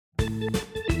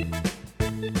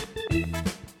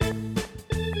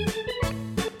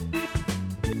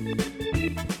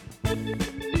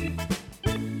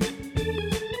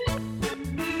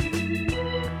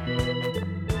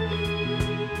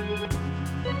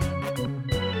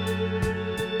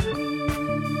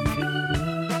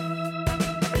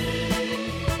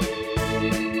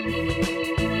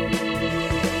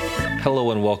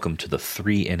Hello and welcome to the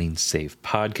 3 Innings Save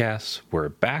podcast. We're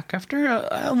back after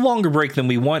a longer break than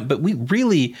we want, but we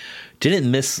really didn't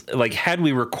miss, like, had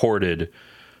we recorded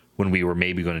when we were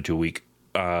maybe going into a week,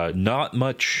 not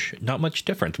much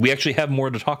difference. We actually have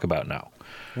more to talk about now.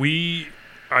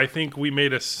 I think we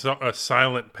made a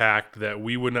silent pact that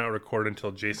we would not record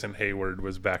until Jason Hayward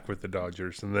was back with the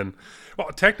Dodgers. And then, well,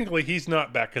 technically he's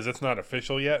not back because it's not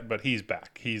official yet, but he's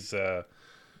back. He's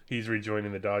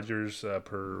rejoining the Dodgers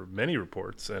per many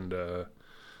reports. And,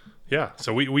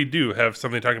 so we do have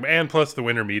something to talk about. And plus the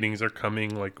winter meetings are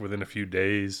coming, like, within a few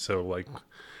days. So, like,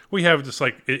 we have just,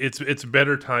 like, it's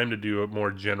better time to do a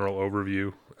more general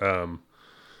overview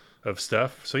of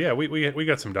stuff. So, yeah, we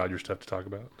got some Dodger stuff to talk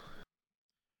about.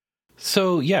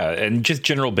 So, yeah, and just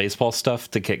general baseball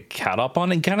stuff to get caught up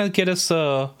on and kind of get us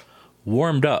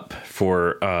warmed up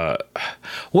for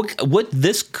what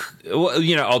this,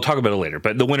 I'll talk about it later,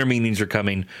 but the winter meetings are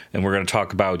coming, and we're going to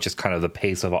talk about just kind of the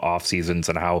pace of off seasons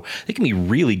and how they can be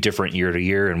really different year to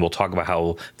year, and we'll talk about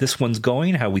how this one's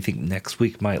going, how we think next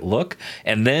week might look,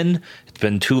 and then it's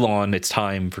been too long, it's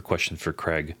time for questions for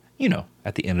Craig,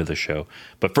 at the end of the show.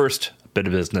 But first, a bit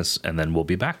of business, and then we'll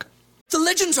be back. The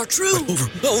legends are true.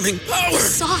 Overwhelming power! The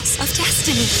sauce of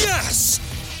destiny. Yes!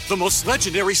 The most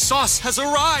legendary sauce has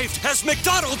arrived as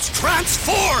McDonald's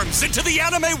transforms into the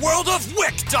anime world of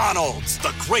WickDonald's.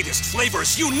 The greatest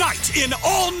flavors unite in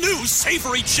all new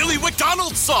savory chili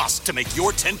McDonald's sauce to make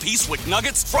your 10-piece Wick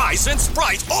Nuggets, fries, and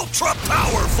Sprite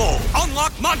ultra-powerful.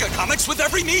 Unlock manga comics with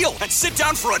every meal and sit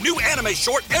down for a new anime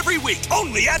short every week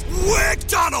only at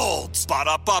WickDonald's.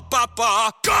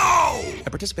 Ba-da-ba-ba-ba, go!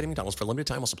 At participating McDonald's for a limited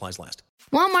time while supplies last.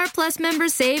 Walmart Plus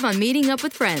members save on meeting up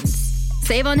with friends.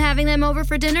 Save on having them over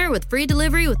for dinner with free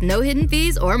delivery with no hidden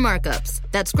fees or markups.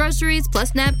 That's groceries,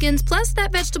 plus napkins, plus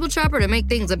that vegetable chopper to make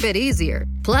things a bit easier.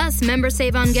 Plus, members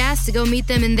save on gas to go meet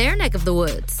them in their neck of the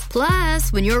woods.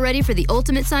 Plus, when you're ready for the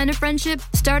ultimate sign of friendship,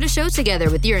 start a show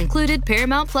together with your included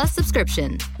Paramount Plus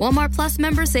subscription. Walmart Plus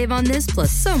members save on this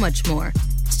plus so much more.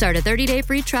 Start a 30-day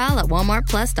free trial at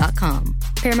walmartplus.com.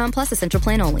 Paramount Plus Essential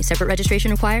Plan only. Separate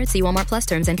registration required. See Walmart Plus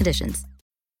terms and conditions.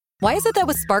 Why is it that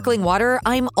with sparkling water,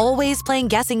 I'm always playing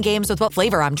guessing games with what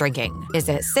flavor I'm drinking? Is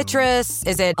it citrus?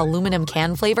 Is it aluminum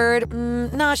can flavored?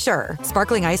 Not sure.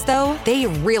 Sparkling ice, though, they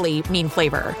really mean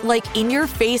flavor. Like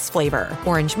in-your-face flavor.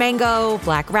 Orange mango,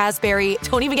 black raspberry.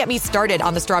 Don't even get me started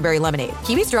on the strawberry lemonade.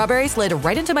 Kiwi Strawberry slid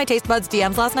right into my taste buds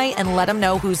DMs last night and let them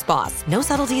know who's boss. No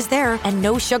subtleties there, and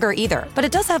no sugar either. But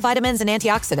it does have vitamins and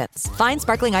antioxidants. Find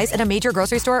sparkling ice at a major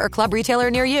grocery store or club retailer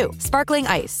near you. Sparkling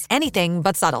ice. Anything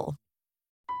but subtle.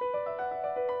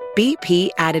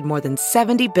 BP added more than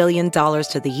 $70 billion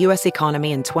to the U.S.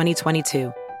 economy in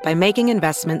 2022 by making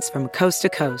investments from coast to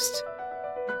coast.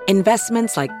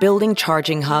 Investments like building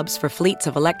charging hubs for fleets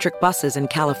of electric buses in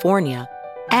California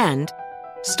and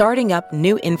starting up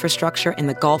new infrastructure in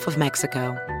the Gulf of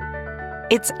Mexico.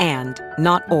 It's and,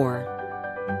 not or.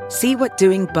 See what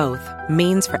doing both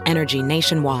means for energy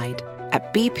nationwide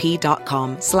at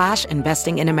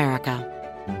bp.com/investing in America.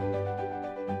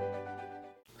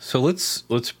 So let's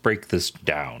break this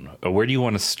down. Where do you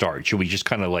want to start? Should we just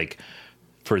kind of like,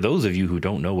 for those of you who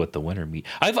don't know what the winter meet,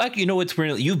 it's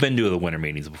really, you've been to the winter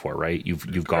meetings before, right?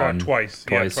 You've gone twice.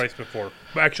 Yeah, twice before.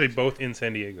 Actually, both in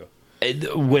San Diego.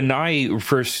 When I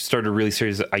first started really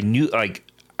serious, I knew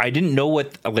I didn't know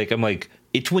what I'm like.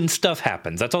 It's when stuff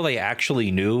happens. That's all I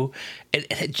actually knew.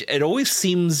 It always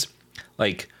seems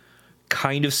like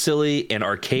kind of silly and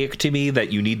archaic to me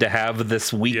that you need to have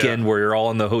this weekend where you're all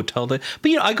in the hotel. But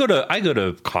I go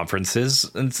to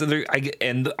conferences, and so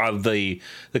the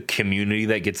community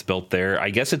that gets built there. I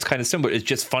guess it's kind of similar. It's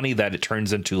just funny that it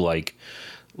turns into like,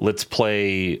 let's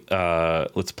play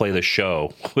the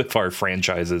show with our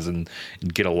franchises and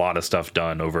get a lot of stuff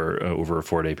done over a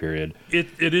 4-day period.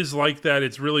 It is like that.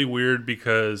 It's really weird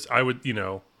because I would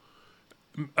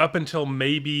up until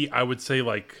maybe I would say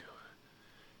like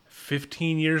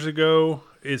 15 years ago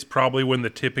is probably when the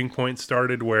tipping point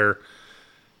started where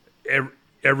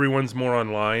everyone's more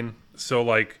online. So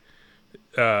like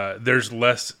there's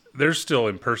still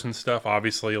in-person stuff,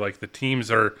 obviously. Like the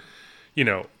teams are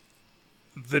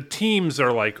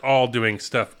like all doing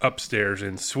stuff upstairs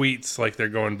in suites, like they're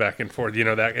going back and forth,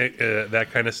 that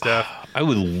kind of stuff.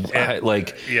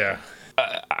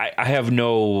 I have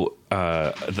no.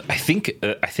 I think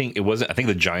it wasn't. I think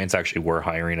the Giants actually were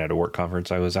hiring at a work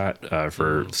conference I was at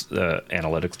for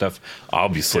analytic stuff.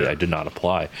 Obviously, I did not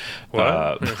apply.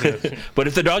 But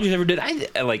if the Dodgers ever did,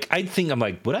 I'd think I'm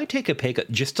like, would I take a pay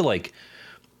cut just to like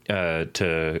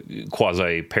to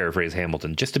quasi paraphrase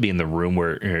Hamilton, just to be in the room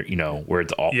where where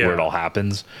it all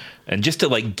happens, and just to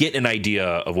like get an idea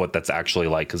of what that's actually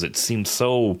like, because it seems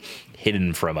so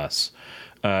hidden from us.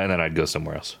 And then I'd go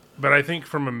somewhere else. But I think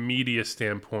from a media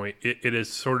standpoint, it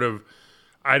is sort of,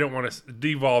 I don't want to,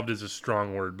 devolved is a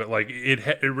strong word, but like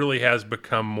it really has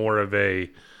become more of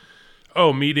a,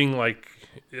 meeting like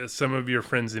some of your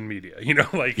friends in media,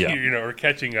 or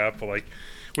catching up like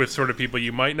with sort of people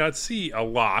you might not see a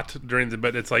lot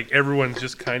but it's like everyone's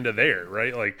just kind of there,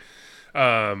 right? Like,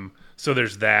 so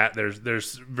there's that. There's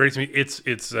very,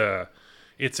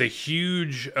 it's a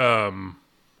huge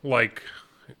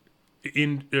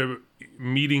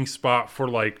meeting spot for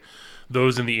like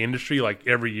those in the industry. Like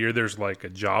every year there's like a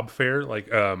job fair,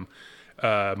 like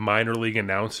minor league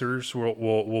announcers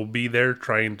will be there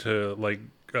trying to like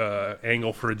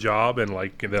angle for a job, and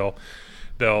like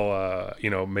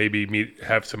they'll maybe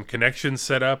have some connections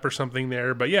set up or something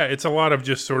there. But yeah, it's a lot of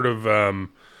just sort of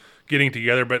getting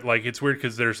together. But like it's weird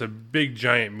because there's a big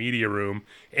giant media room,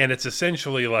 and it's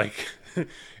essentially like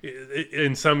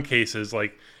in some cases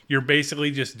like you're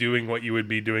basically just doing what you would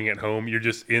be doing at home. You're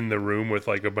just in the room with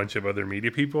like a bunch of other media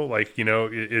people. Like,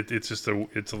 it's just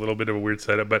it's a little bit of a weird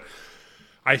setup. But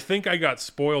I think I got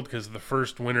spoiled because the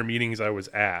first winter meetings I was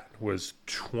at was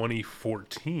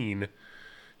 2014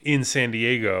 in San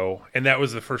Diego, and that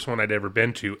was the first one I'd ever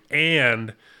been to.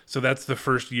 And so that's the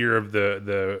first year of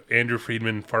the Andrew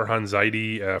Friedman, Farhan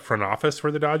Zaidi front office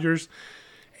for the Dodgers,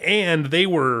 and they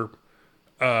were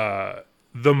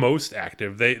the most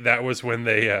active. That was when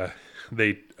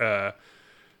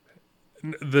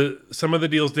some of the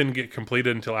deals didn't get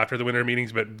completed until after the winter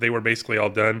meetings, but they were basically all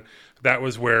done. That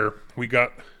was where we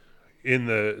got in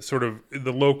the sort of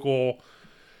the local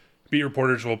beat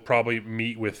reporters will probably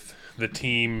meet with the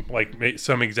team, like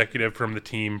some executive from the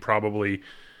team, probably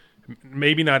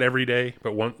maybe not every day,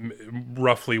 but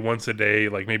roughly once a day,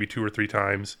 like maybe 2 or 3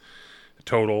 times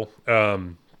total.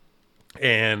 And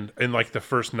in like the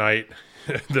first night,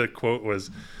 the quote was,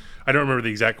 I don't remember the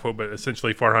exact quote, but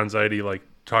essentially Farhan Zaidi like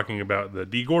talking about the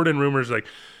D Gordon rumors, like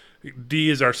D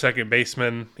is our second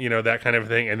baseman, that kind of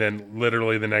thing. And then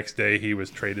literally the next day he was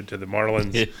traded to the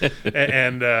Marlins.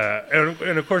 and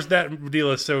of course that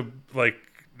deal is so like,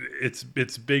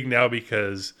 it's big now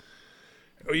because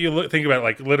you think about it,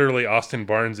 like literally Austin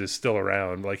Barnes is still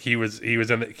around. Like he was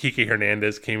in the, Kike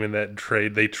Hernandez came in that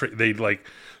trade. They like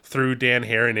threw Dan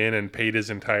Herron in and paid his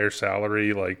entire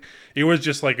salary. Like it was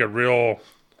just like a real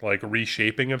like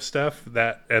reshaping of stuff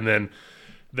that, and then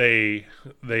they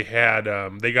had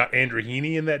they got Andrew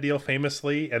Heaney in that deal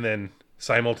famously, and then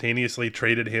simultaneously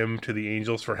traded him to the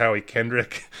Angels for Howie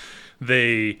Kendrick.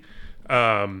 They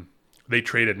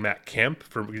traded Matt Kemp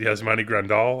for Yasmani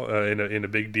Grandal in a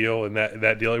big deal in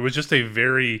that deal. It was just a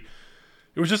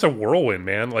whirlwind,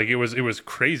 man. Like it was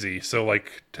crazy. So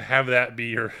like to have that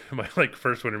be my like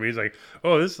first winter meeting, like,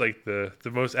 oh, this is like the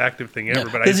most active thing ever.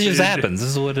 But this just happens.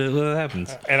 This is what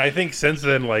happens. And I think since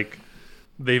then, like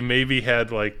they've maybe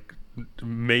had like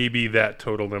maybe that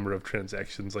total number of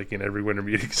transactions like in every winter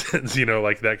meeting since,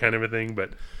 like that kind of a thing.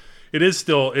 But it is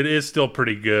still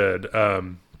pretty good.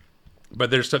 But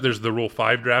there's the Rule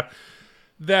 5 draft.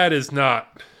 That is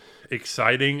not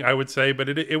exciting, I would say, but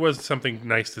it was something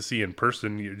nice to see in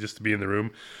person, just to be in the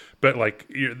room. But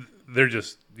like they're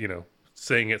just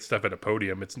saying stuff at a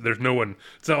podium. There's no one.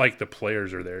 It's not like the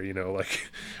players are there.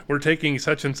 Like we're taking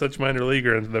such and such minor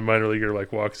leaguer, and the minor leaguer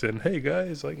like walks in, hey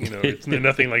guys, like it's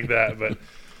nothing like that. But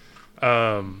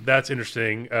that's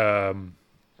interesting.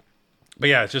 But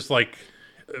yeah, it's just like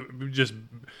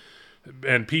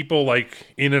and people like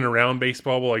in and around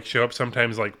baseball will like show up.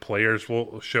 Sometimes like players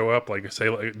will show up. Like say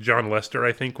like John Lester,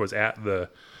 I think, was at the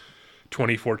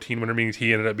 2014 winter meetings.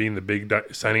 He ended up being the big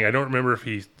signing. I don't remember if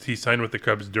he signed with the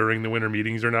Cubs during the winter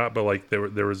meetings or not, but like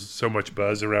there was so much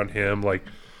buzz around him. Like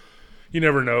you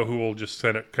never know who will just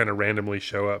kind of randomly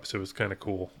show up. So it was kind of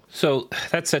cool. So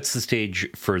that sets the stage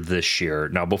for this year.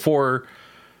 Now before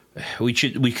we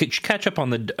could catch up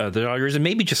on the Dodgers and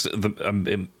maybe just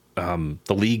the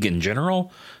league in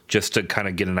general, just to kind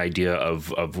of get an idea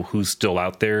of who's still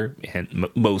out there and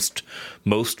most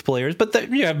players. But there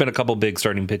have been a couple big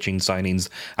starting pitching signings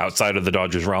outside of the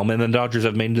Dodgers realm, and the Dodgers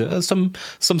have made some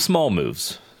small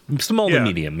moves, small to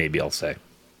medium, maybe I'll say.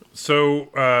 So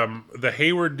the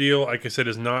Hayward deal, like I said,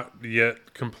 is not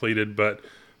yet completed, but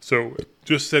so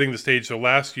just setting the stage. So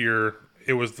last year,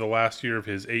 it was the last year of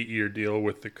his 8-year deal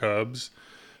with the Cubs.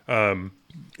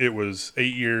 It was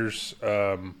 8 years.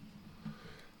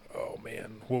 Oh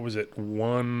man, what was it?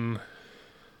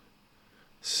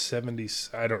 170.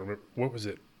 I don't remember. What was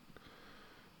it?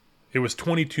 It was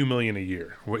 $22 million a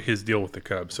year, his deal with the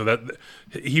Cubs. So that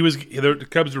the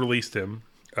Cubs released him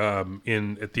at the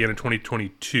end of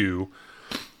 2022.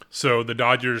 So the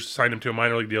Dodgers signed him to a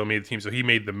minor league deal, made the team. So he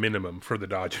made the minimum for the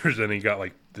Dodgers, and he got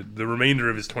like the remainder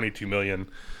of his $22 million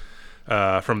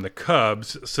from the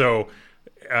Cubs. So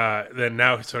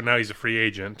now he's a free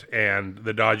agent, and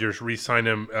the Dodgers re-signed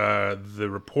him. The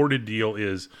reported deal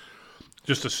is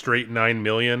just a straight $9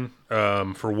 million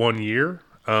for 1 year.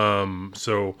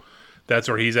 So that's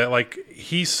where he's at. Like,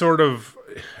 he's sort of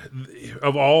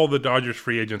all the Dodgers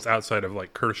free agents outside of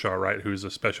like Kershaw, right, who's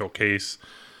a special case.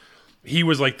 He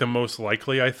was like the most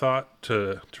likely, I thought,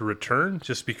 to return,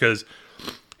 just because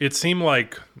it seemed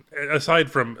like,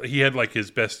 aside from he had like his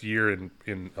best year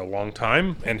in a long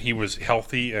time, and he was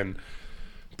healthy and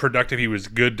productive. He was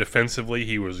good defensively.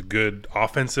 He was good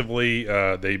offensively.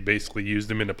 They basically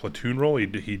used him in a platoon role. He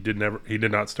did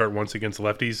not start once against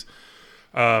lefties,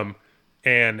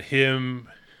 and him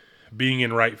being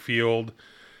in right field.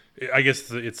 I guess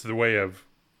it's the way of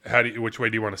which way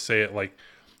do you want to say it? Like,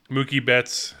 Mookie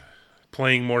Betts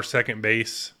playing more second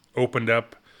base opened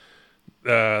up,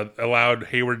 allowed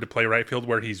Hayward to play right field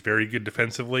where he's very good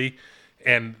defensively,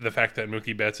 and the fact that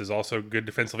Mookie Betts is also good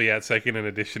defensively at second in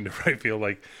addition to right field,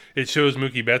 like, it shows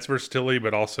Mookie Betts' versatility,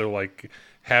 but also like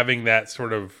having that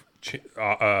sort of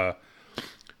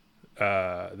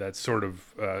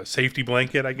safety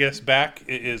blanket, I guess, back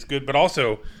is good. But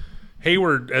also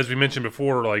Hayward, as we mentioned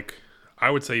before, like, I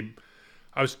would say,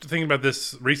 I was thinking about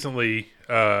this recently.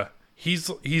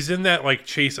 He's in that like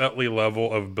Chase Utley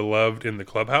level of beloved in the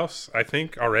clubhouse, I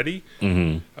think, already.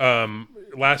 Mm-hmm.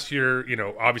 Last year,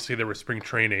 obviously there was spring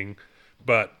training,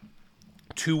 but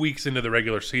 2 weeks into the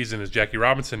regular season is Jackie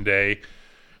Robinson Day.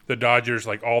 The Dodgers,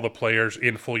 like all the players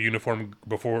in full uniform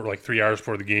before, like 3 hours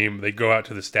before the game, they go out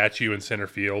to the statue in center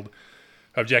field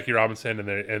of Jackie Robinson,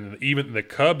 and even the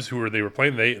Cubs who they were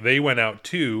playing, they went out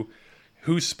too.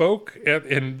 Who spoke at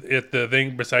the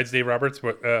thing besides Dave Roberts?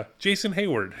 But Jason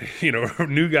Hayward,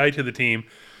 new guy to the team,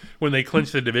 when they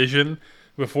clinched the division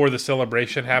before the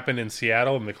celebration happened in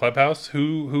Seattle in the clubhouse.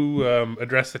 Who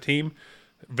addressed the team?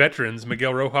 Veterans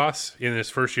Miguel Rojas in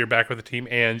his first year back with the team,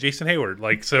 and Jason Hayward.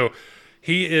 Like, so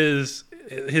his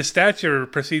stature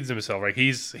precedes himself. Like, he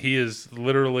is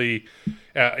literally,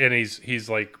 and he's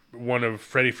like one of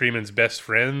Freddie Freeman's best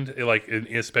friend, like,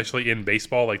 especially in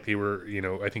baseball. Like, they were,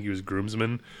 I think he was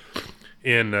groomsman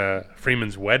in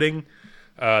Freeman's wedding.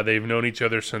 They've known each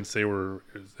other since they were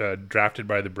drafted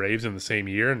by the Braves in the same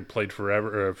year and played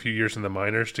a few years in the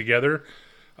minors together.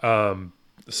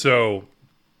 So,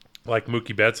 like,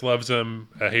 Mookie Betts loves him.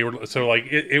 Hayward. So, like,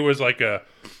 it was like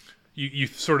you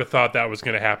sort of thought that was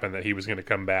going to happen, that he was going to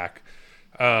come back.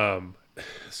 Let's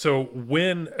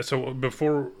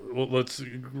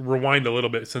rewind a little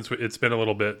bit, since it's been a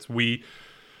little bit.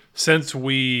 Since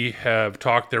we have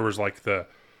talked, there was like the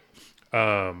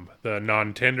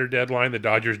non-tender deadline. The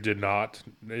Dodgers did not.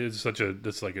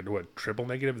 It's like a triple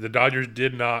negative. The Dodgers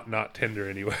did not tender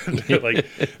anyone. Like,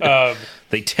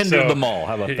 they tendered them all.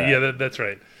 How about that? Yeah, that's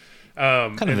right.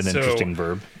 Kind of an interesting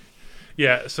verb.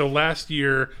 Yeah, so last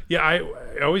year, I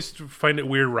always find it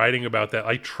weird writing about that.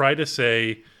 I try to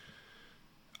say,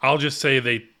 I'll just say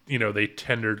they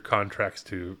tendered contracts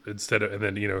to, instead of, and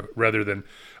then, rather than,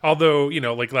 although,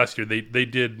 like last year, they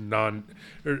did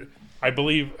I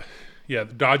believe, the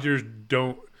Dodgers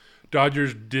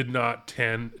did not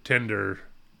tender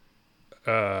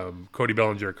Cody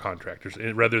Bellinger contractors,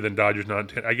 rather than Dodgers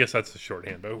I guess that's the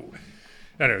shorthand, but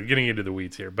I don't know, getting into the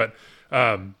weeds here. But,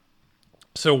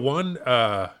 so one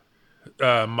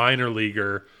minor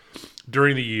leaguer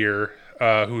during the year,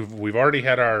 who we've already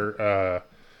had our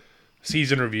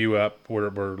season review up. We're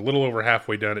a little over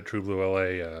halfway done at True Blue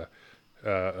LA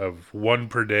of one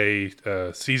per day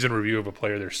season review of a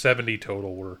player. There's 70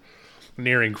 total. We're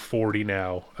nearing 40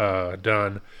 now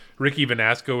done. Ricky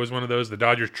Vanasco was one of those. The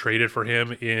Dodgers traded for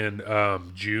him in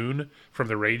June from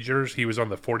the Rangers. He was on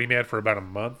the 40-man for about a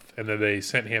month, and then they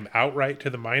sent him outright to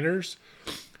the minors.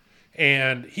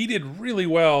 And he did really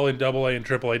well in AA and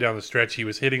AAA down the stretch. He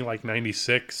was hitting like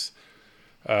 96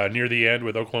 near the end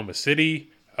with Oklahoma City.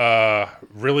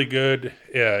 Really good.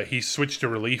 He switched to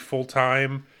relief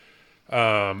full-time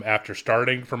after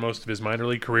starting for most of his minor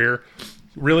league career.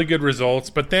 Really good results.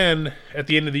 But then at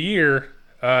the end of the year,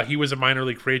 he was a minor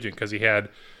league free agent because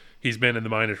he's been in the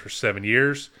minors for 7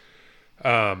 years.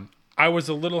 I was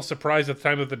a little surprised at the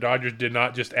time that the Dodgers did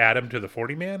not just add him to the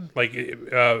 40-man. Like,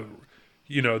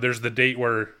 there's the date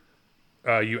where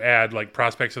you add like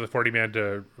prospects to the 40-man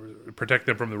to protect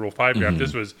them from the Rule 5 draft. Mm-hmm.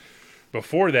 This was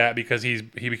before that, because he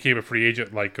became a free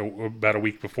agent like about a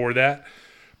week before that.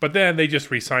 But then they just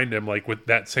re-signed him like with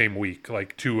that same week,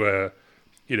 like to a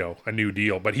new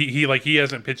deal. But he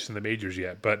hasn't pitched in the majors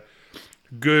yet. But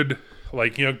good,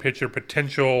 like, young pitcher,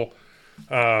 potential,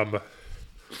 sort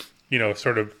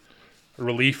of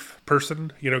relief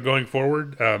person, going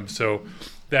forward. So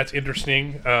that's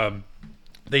interesting.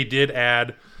 They did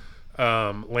add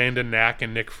Landon Knack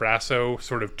and Nick Frasso,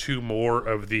 sort of two more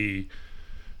of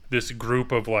this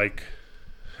group of like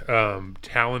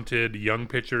talented young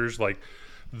pitchers. Like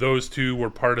those two were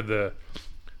part of the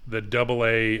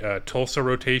AA Tulsa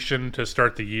rotation to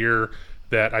start the year.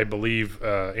 That I believe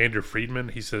Andrew Friedman,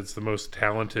 he said it's the most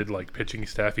talented like pitching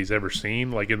staff he's ever seen,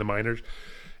 like in the minors,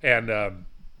 and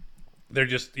they're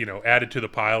just added to the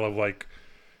pile of like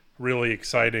really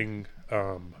exciting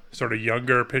sort of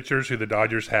younger pitchers who the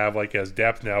Dodgers have like as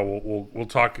depth. Now we'll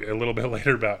talk a little bit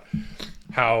later about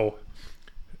how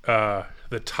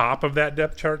the top of that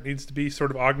depth chart needs to be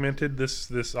sort of augmented this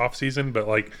offseason, but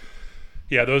like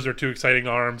those are two exciting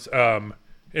arms.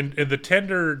 And the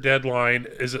tender deadline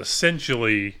is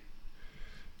essentially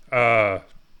sort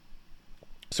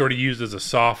of used as a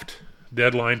soft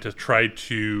deadline to try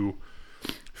to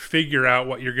figure out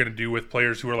what you're going to do with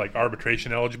players who are like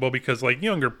arbitration eligible, because like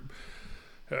younger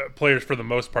players for the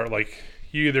most part, like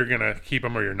you either going to keep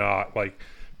them or you're not. Like,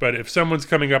 but if someone's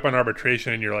coming up on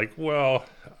arbitration and you're like, well,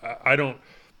 I don't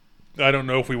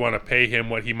know if we want to pay him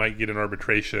what he might get in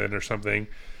arbitration or something,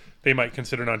 they might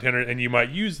consider non-tender, and you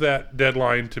might use that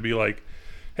deadline to be like,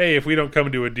 hey, if we don't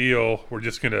come to a deal, we're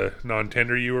just going to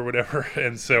non-tender you or whatever.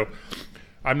 And so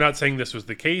I'm not saying this was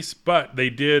the case, but they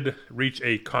did reach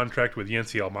a contract with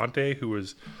Yency Almonte, who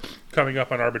was coming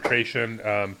up on arbitration.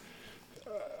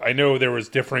 I know there was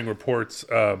differing reports,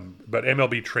 but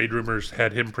MLB Trade Rumors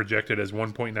had him projected as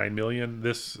 $1.9 million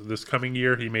this coming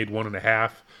year. He made $1.5 million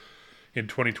in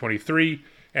 2023,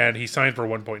 and he signed for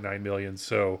 $1.9 million.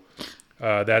 So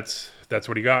that's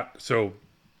what he got. So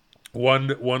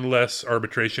one less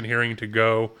arbitration hearing to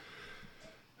go.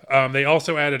 They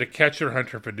also added a catcher,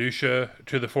 Hunter Fiducia,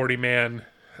 to the 40-man.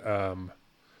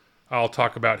 I'll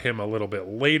talk about him a little bit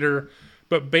later.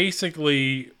 But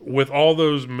basically, with all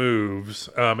those moves,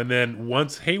 and then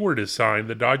once Hayward is signed,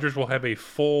 the Dodgers will have a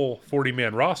full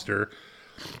 40-man roster,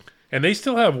 and they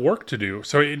still have work to do.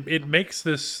 So it makes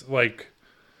this like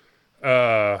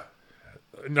not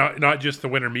just the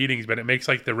winter meetings, but it makes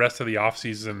like the rest of the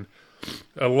offseason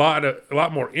a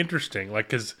lot more interesting. Like,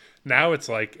 because now it's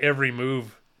like every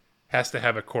move has to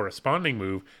have a corresponding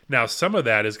move. Now some of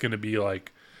that is going to be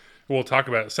like, we'll talk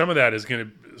about it. Some of that is going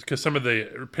to, because some of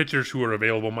the pitchers who are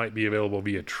available might be available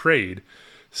via trade.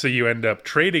 So you end up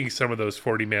trading some of those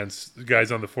 40-man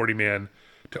guys on the 40-man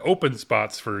to open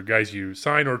spots for guys you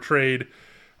sign or trade.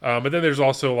 But then there's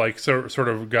also like sort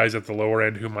of guys at the lower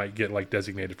end who might get like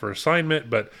designated for assignment.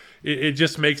 But it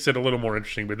just makes it a little more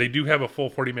interesting. But they do have a full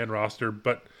 40-man roster,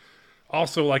 but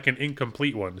also like an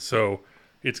incomplete one. So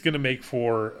it's going to make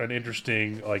for an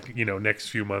interesting next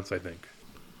few months, I think.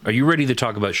 Are you ready to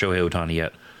talk about Shohei Ohtani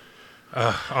yet?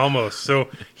 Almost. So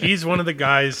he's one of the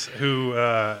guys who,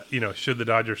 should the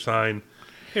Dodgers sign,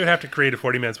 they would have to create a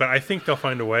 40-man spot. I think they'll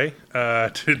find a way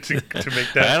to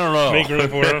make that. I don't know. Make room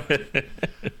for him.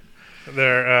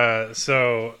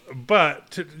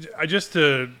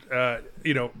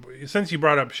 Since you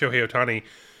brought up Shohei Ohtani,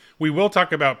 we will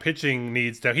talk about pitching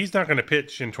needs. Now, he's not going to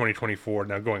pitch in 2024.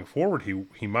 Now, going forward,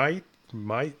 he might,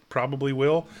 probably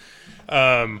will.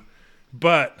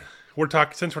 But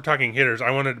since we're talking hitters,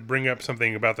 I wanted to bring up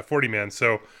something about the 40-man.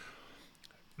 So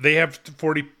they have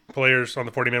 40 players on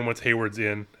the 40-man once Hayward's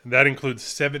in. That includes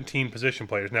 17 position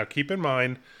players. Now, keep in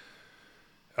mind,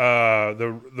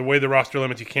 the way the roster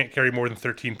limits, you can't carry more than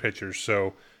 13 pitchers.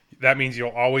 So that means you'll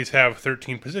always have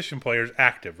 13 position players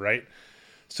active, right?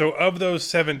 So of those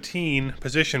 17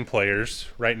 position players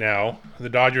right now, the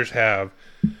Dodgers have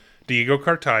Diego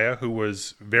Cartaya, who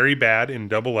was very bad in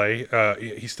AA.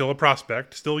 He's still a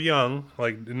prospect, still young.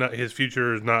 Like, his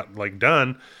future is not like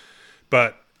done,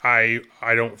 but I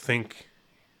don't think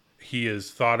he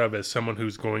is thought of as someone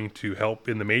who's going to help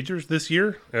in the majors this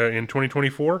year in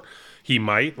 2024. He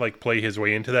might like play his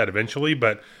way into that eventually,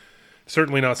 but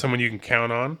certainly not someone you can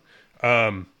count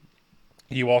on.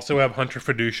 You also have Hunter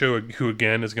Fiducia, who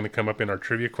again is going to come up in our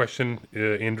trivia question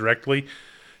indirectly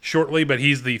shortly, but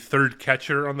he's the third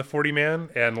catcher on the 40-man,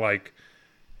 and like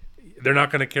they're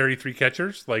not going to carry three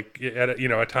catchers like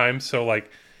at times. So like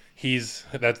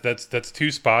that's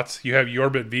two spots. You have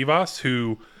Yorbit Vivas,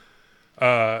 who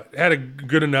had a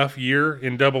good enough year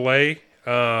in AA,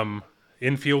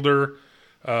 infielder.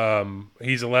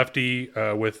 He's a lefty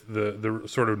with the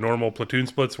sort of normal platoon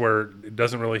splits where it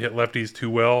doesn't really hit lefties too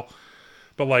well.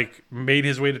 but like made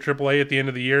his way to AAA at the end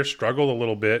of the year, struggled a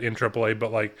little bit in AAA,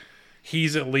 but like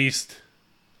he's at least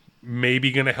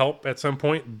maybe going to help at some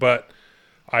point, but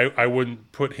I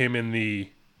wouldn't put him in the,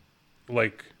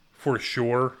 like, for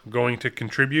sure going to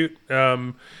contribute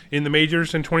in the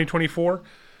majors in 2024.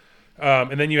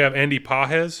 And then you have Andy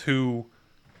Pages, who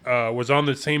was on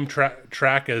the same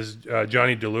track as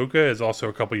Johnny DeLuca, is also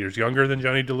a couple years younger than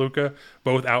Johnny DeLuca.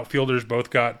 Both outfielders, both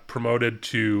got promoted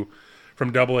from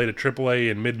AA to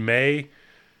AAA in mid-May.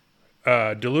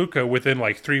 DeLuca, within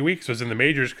like 3 weeks, was in the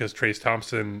majors because Trace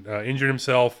Thompson injured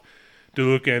himself.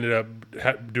 DeLuca ended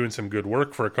up doing some good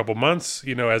work for a couple months,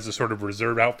 as a sort of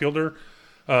reserve outfielder.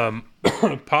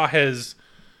 Pages,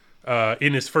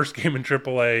 in his first game in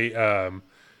AAA,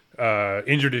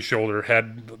 injured his shoulder,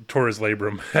 tore his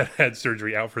labrum, had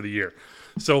surgery, out for the year.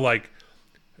 So like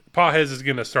Pages is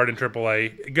going to start in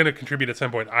AAA, going to contribute at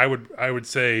some point. I would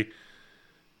say,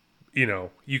 you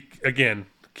again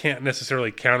can't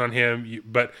necessarily count on him,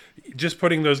 but just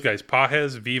putting those guys,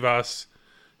 Pages, Vivas,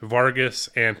 Vargas,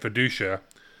 and Fiducia,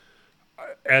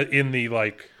 in the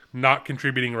like not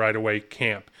contributing right away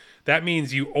camp. That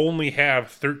means you only have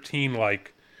 13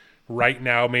 like right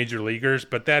now major leaguers,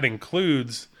 but that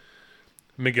includes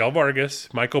Miguel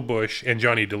Vargas, Michael Busch, and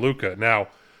Johnny DeLuca. Now,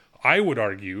 I would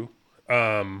argue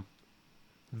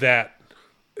that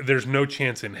there's no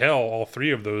chance in hell all three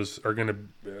of those are going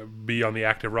to be on the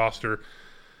active roster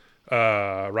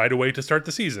right away to start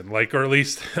the season. Like, or at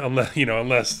least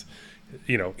unless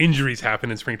injuries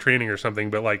happen in spring training or something.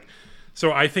 But like,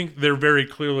 so I think they're very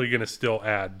clearly going to still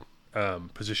add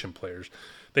position players.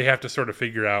 They have to sort of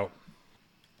figure out,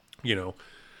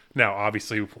 now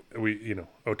obviously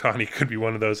Ohtani could be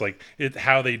one of those, like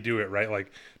how they do it, right?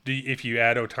 Like if you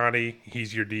add Ohtani,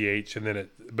 he's your DH, and then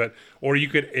or you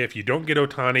could, if you don't get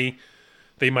Ohtani,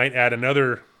 they might add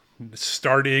another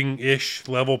starting-ish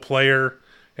level player,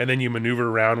 and then you maneuver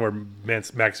around where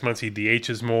Max Muncy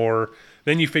DHs more.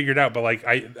 Then you figure it out. But like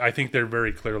I think they're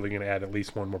very clearly going to add at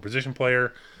least one more position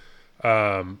player,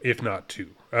 if not two.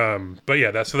 But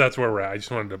yeah, that's where we're at. I just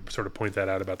wanted to sort of point that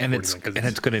out about the 49,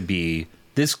 it's going to be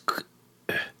this.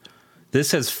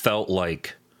 This has felt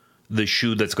like the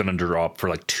shoe that's going to drop for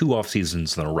like 2 off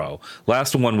seasons in a row.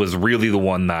 Last one was really the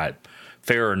one that,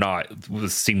 fair or not,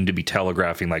 seemed to be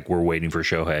telegraphing like we're waiting for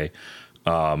Shohei.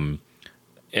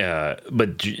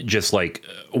 But just like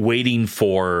waiting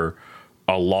for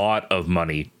a lot of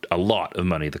money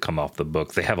to come off the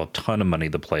books. They have a ton of money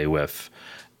to play with,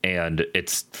 and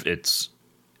it's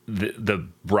the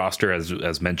roster,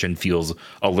 as mentioned, feels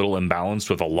a little imbalanced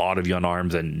with a lot of young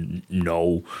arms and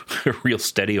no real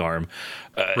steady arm.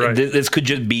 Right. This could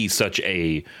just be such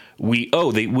a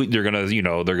they're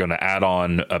gonna add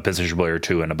on a position player or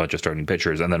two and a bunch of starting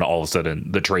pitchers, and then all of a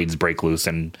sudden the trades break loose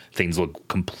and things look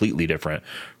completely different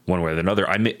one way or another.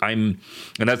 And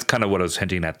that's kind of what I was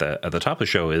hinting at the top of the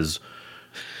show, is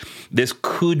this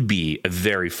could be a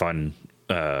very fun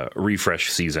refresh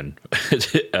season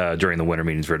during the winter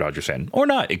meetings for a Dodgers fan, or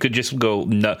not. It could just go.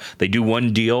 They do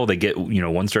one deal, they get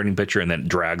one starting pitcher, and then it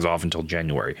drags off until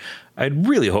January. I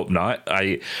really hope not.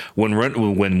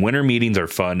 When winter meetings are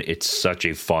fun, it's such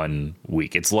a fun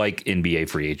week. It's like NBA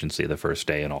free agency the first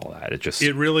day and all that.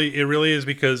 It really is,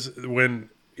 because when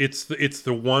it's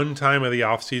the one time of the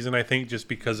off season, I think, just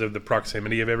because of the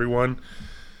proximity of everyone,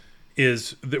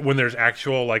 is that when there's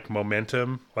actual like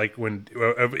momentum, like when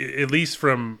at least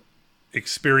from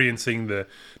experiencing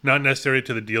not necessarily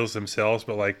to the deals themselves,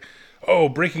 but like, oh,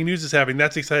 breaking news is happening,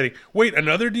 that's exciting. Wait,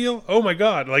 another deal? Oh my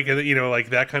god! Like like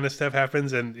that kind of stuff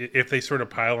happens, and if they sort of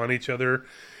pile on each other,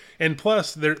 and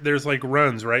plus there's like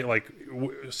runs, right? Like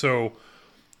so,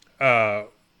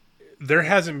 there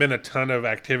hasn't been a ton of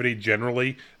activity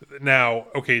generally. Now,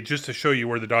 okay, just to show you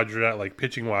where the Dodgers are at, like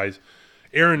pitching wise.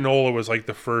 Aaron Nola was like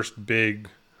the first big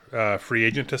free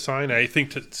agent to sign. I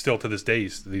think still to this day,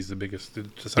 he's the biggest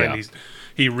to sign. Yeah.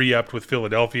 He re-upped with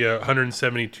Philadelphia,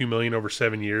 $172 million over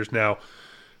 7 years. Now,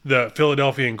 the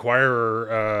Philadelphia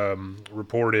Inquirer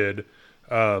reported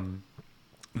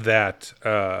that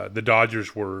the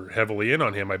Dodgers were heavily in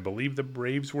on him. I believe the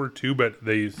Braves were too, but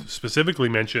they specifically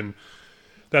mentioned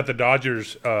that the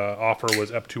Dodgers offer was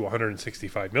up to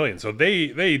 $165 million. So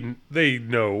they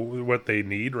know what they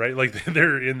need, right? Like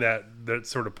they're in that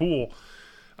sort of pool.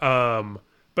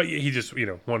 But he just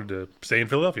wanted to stay in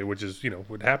Philadelphia, which is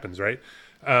what happens, right?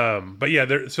 But yeah,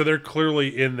 they're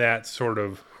clearly in that sort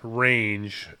of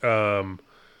range. Now,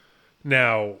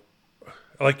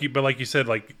 like you said,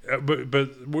 but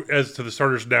as to the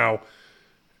starters now,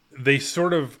 they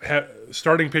sort of have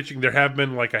starting pitching. There have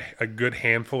been like a good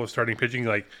handful of starting pitching.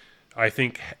 Like I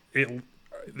think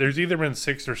there's either been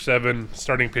 6 or 7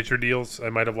 starting pitcher deals. I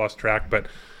might have lost track, but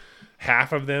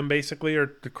half of them basically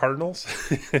are the Cardinals.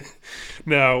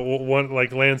 Now, one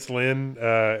like Lance Lynn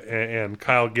and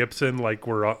Kyle Gibson, like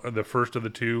were the first of the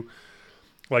two.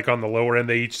 Like on the lower end,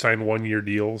 they each signed 1-year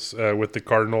deals with the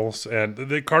Cardinals, and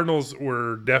the Cardinals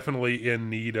were definitely in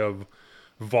need of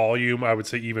volume. I would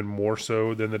say even more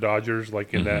so than the Dodgers,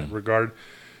 like in that regard.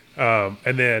 And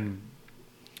then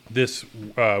this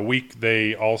week,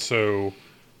 they also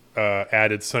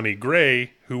added Sonny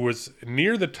Gray, who was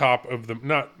near the top of the,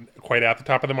 not quite at the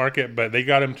top of the market, but they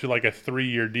got him to like a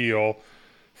 3-year deal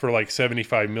for like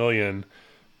 $75 million.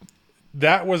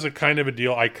 That was a kind of a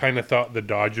deal I kind of thought the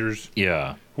Dodgers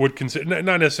would consider,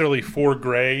 not necessarily for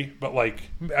Gray, but like,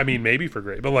 I mean, maybe for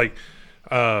Gray, but like,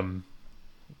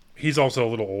 he's also a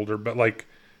little older, but like,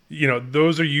 you know,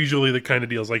 those are usually the kind of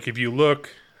deals. Like if you look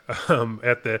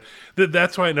at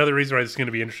that's why another reason why it's going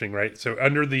to be interesting, right? So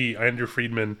under the Andrew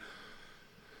Friedman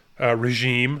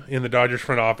regime in the Dodgers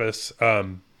front office,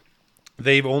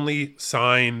 they've only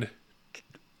signed,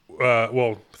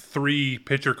 3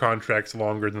 pitcher contracts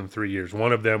longer than 3 years.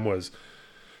 One of them was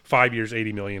 5 years,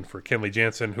 $80 million for Kenley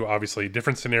Jansen, who obviously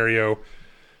different scenario.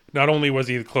 Not only was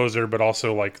he the closer, but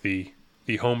also like the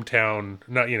hometown,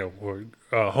 not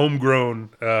homegrown.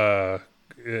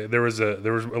 There was a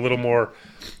little more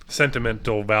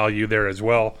sentimental value there as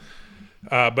well.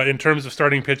 But in terms of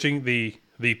starting pitching, the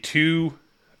 2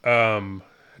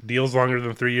 deals longer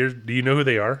than 3 years. Do you know who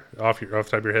they are off the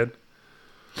top of your head?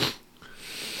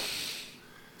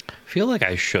 I feel like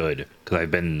I should, because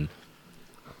I've been,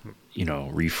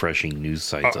 refreshing news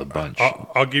sites a bunch.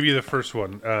 I'll give you the first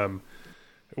one,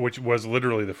 which was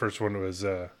literally the first one was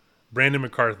Brandon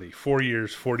McCarthy, 4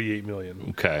 years, $48 million.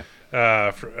 Okay.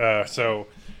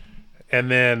 And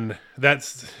then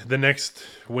that's the next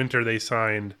winter they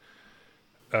signed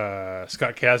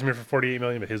Scott Kazmir for $48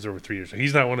 million, but his over 3 years. So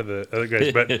he's not one of the other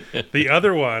guys. But the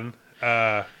other one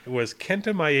was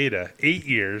Kenta Maeda, 8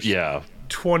 years. Yeah.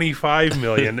 $25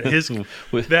 million.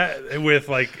 With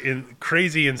like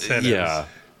crazy incentives. Yeah.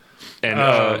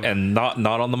 And not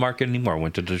on the market anymore.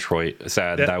 Went to Detroit.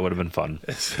 Sad. That would have been fun.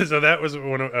 So that was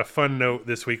a fun note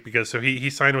this week because he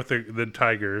signed with the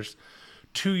Tigers,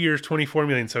 2 years, $24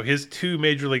 million. So his 2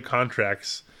 major league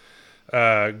contracts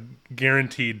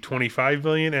guaranteed $25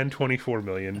 million and $24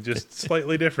 million, just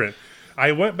slightly different.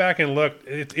 I went back and looked.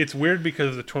 It's weird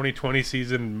because the 2020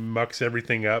 season mucks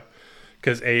everything up.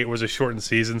 Because it was a shortened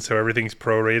season, so everything's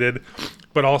prorated.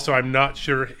 But also, I'm not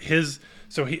sure his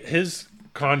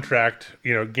contract,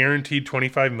 guaranteed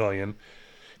 $25 million.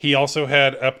 He also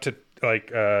had up to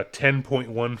like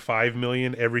 $10.15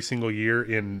 million every single year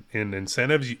in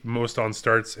incentives, most on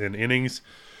starts and innings.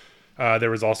 There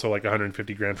was also like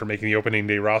 $150,000 for making the opening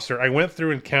day roster. I went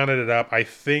through and counted it up. I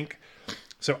think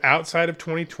so. Outside of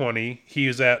 2020, he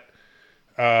was at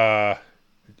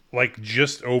like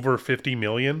just over $50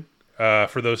 million.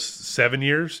 For those 7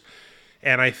 years.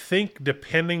 And I think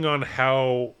depending on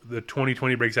how the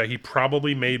 2020 breaks out, he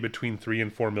probably made between $3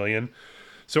 and $4 million.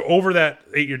 So over that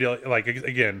 8-year deal, like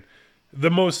again,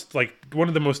 one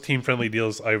of the most team-friendly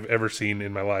deals I've ever seen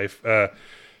in my life.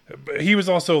 He was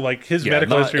also like his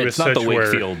medical history was such where... It's not the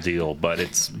Wakefield deal, but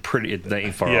it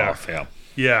ain't far off. Yeah.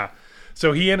 Yeah.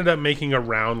 So he ended up making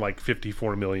around like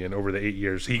 $54 million over the 8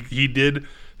 years. He did...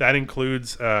 That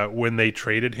includes when they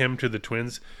traded him to the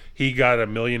Twins, he got $1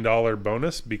 million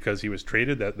bonus because he was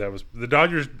traded. That was the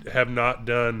Dodgers have not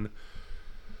done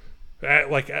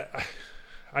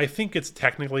I think it's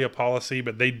technically a policy,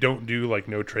 but they don't do like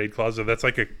no trade clause. So that's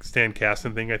like a Stan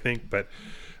Kasten thing, I think. But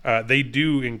they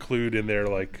do include in there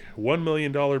like $1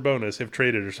 million bonus if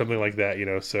traded or something like that.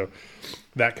 So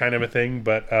that kind of a thing.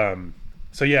 But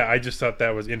so yeah, I just thought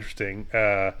that was interesting.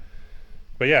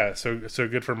 But yeah, so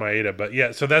good for Maeda. But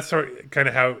yeah, so that's kind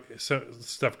of how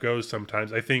stuff goes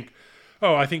sometimes. I think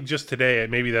just today,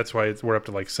 maybe that's why we're up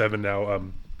to like 7 now.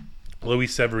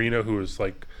 Luis Severino, who was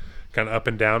like kind of up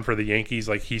and down for the Yankees,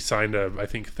 like he signed I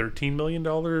think $13 million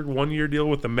 1-year deal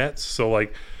with the Mets. So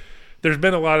like there's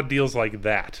been a lot of deals like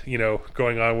that,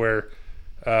 going on where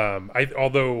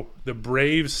although the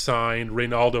Braves signed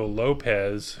Reynaldo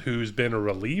Lopez, who's been a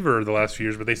reliever the last few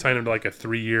years, but they signed him to like a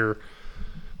 3-year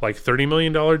like $30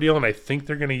 million deal, and I think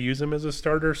they're going to use him as a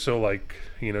starter. So like,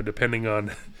 depending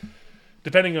on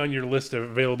your list of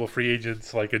available free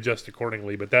agents, like adjust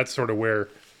accordingly. But that's sort of where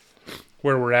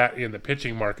we're at in the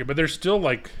pitching market. But there's still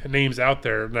like names out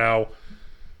there. Now,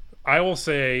 I will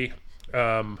say,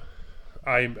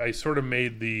 I sort of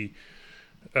made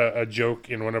a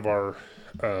joke in one of our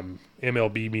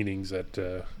MLB meetings at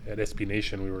SB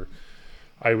Nation.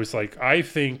 I was like, I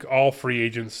think all free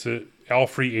agents all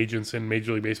free agents in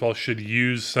Major League Baseball should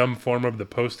use some form of the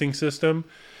posting system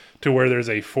to where there's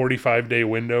a 45-day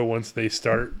window once they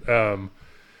start.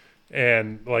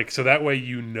 And like, so that way,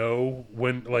 you know,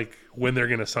 when they're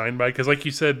going to sign by. Cause like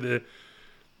you said,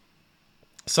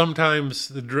 sometimes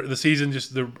the season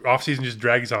the off season just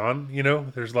drags on, you know,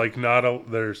 there's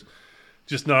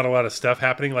just not a lot of stuff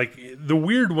happening. Like the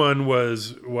weird one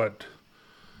was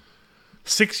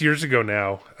 6 years ago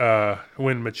now,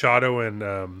 when Machado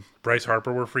and Bryce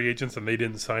Harper were free agents and they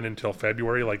didn't sign until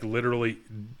February, like literally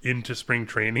into spring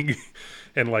training.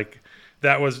 And like,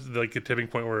 that was like a tipping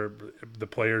point where the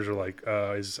players are like,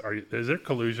 is there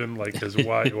collusion? Like,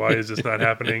 why is this not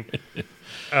happening?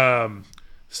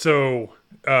 So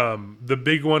the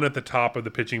big one at the top of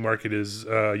the pitching market is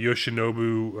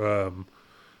Yoshinobu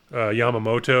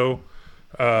Yamamoto.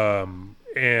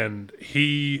 And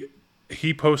he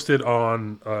posted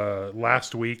on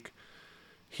last week,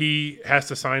 he has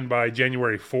to sign by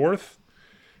January 4th.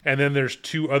 And then there's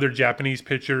two other Japanese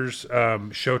pitchers,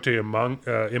 Shota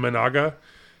Imanaga,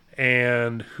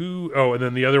 and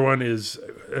then the other one is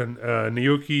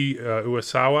Naoki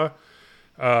Uesawa.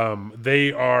 They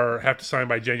have to sign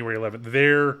by January 11th.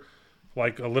 They're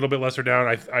like a little bit lesser down.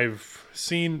 I've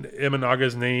seen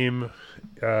Imanaga's name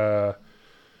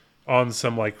on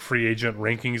some like free agent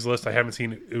rankings list. I haven't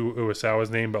seen Uesawa's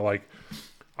name, but like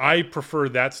I prefer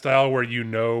that style where you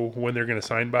know when they're going to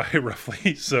sign by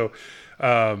roughly. So.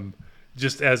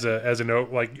 Just as a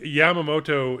note, like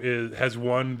Yamamoto has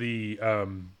won the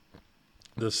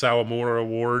Sawamura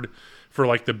Award for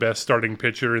like the best starting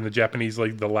pitcher in the Japanese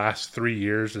League the last 3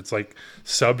 years. It's like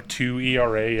sub 2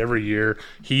 ERA every year.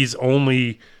 He's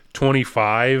only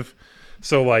 25,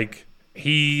 so like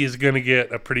he is going to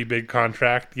get a pretty big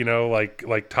contract, you know,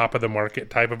 like top of the market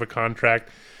type of a contract.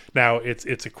 Now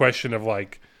it's a question of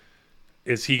like,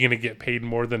 is he going to get paid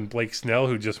more than Blake Snell,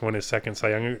 who just won his second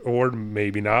Cy Young Award?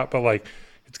 Maybe not, but like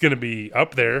it's going to be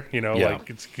up there, you know. Yeah.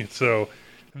 Like so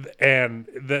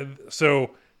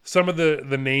some of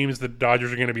the names that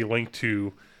Dodgers are going to be linked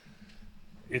to,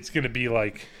 it's going to be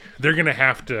like they're going to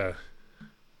have to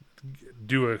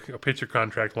do a pitcher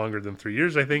contract longer than 3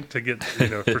 years, I think, to get, you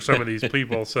know, for some of these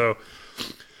people. So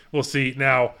we'll see.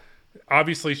 Now,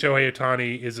 obviously, Shohei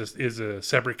Ohtani is a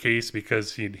separate case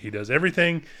because he does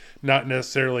everything. Not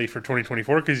necessarily for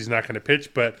 2024 because he's not going to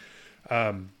pitch, but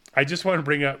I just want to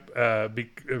bring up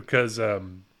because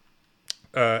Alden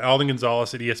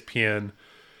Gonzalez at ESPN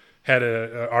had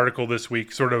an article this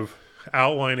week sort of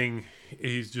outlining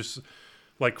he's just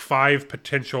like 5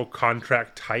 potential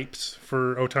contract types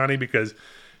for Ohtani, because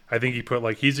I think he put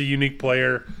like he's a unique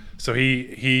player, so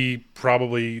he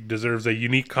probably deserves a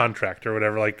unique contract or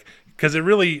whatever, like. Because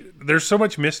there's so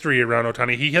much mystery around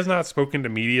Ohtani. He has not spoken to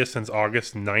media since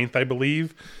August 9th, I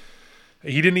believe.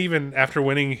 He didn't even, after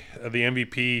winning the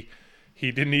MVP,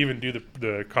 he didn't even do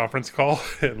the conference call.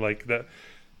 And like that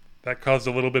caused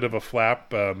a little bit of a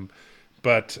flap.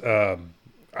 But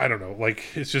I don't know. Like,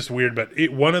 it's just weird. But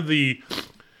one of the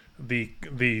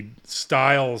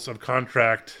styles of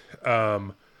contract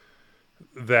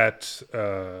that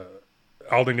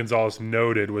Alden Gonzalez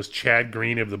noted was Chad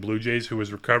Green of the Blue Jays, who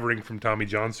was recovering from Tommy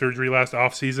John surgery last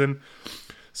offseason.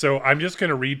 So I'm just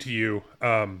going to read to you.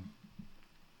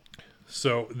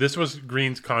 So this was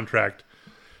Green's contract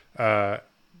last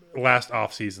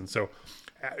offseason. So,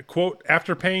 quote,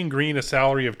 after paying Green a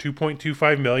salary of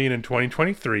 $2.25 million in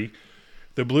 2023,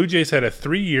 the Blue Jays had a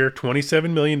 3-year,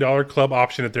 $27 million club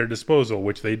option at their disposal,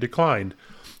 which they declined.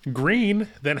 Green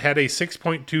then had a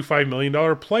 $6.25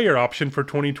 million player option for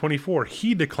 2024.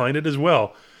 He declined it as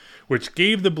well, which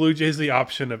gave the Blue Jays the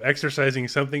option of exercising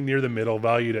something near the middle,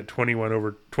 valued at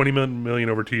 $20 million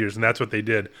over 2 years, and that's what they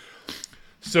did.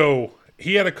 So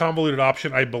he had a convoluted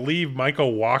option. I believe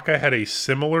Michael Wacha had a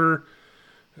similar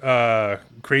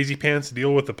crazy pants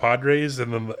deal with the Padres,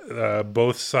 and then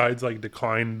both sides like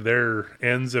declined their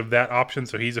ends of that option,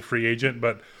 so he's a free agent.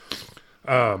 But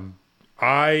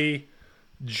I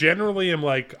generally am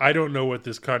like, I don't know what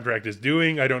this contract is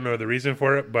doing. I don't know the reason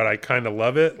for it, but I kind of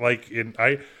love it. Like,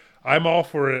 I'm all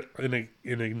for it in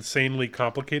an insanely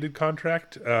complicated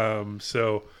contract.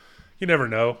 So you never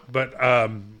know. But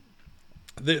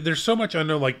there's so much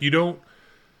unknown. Like,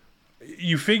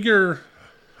 you figure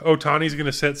Ohtani's going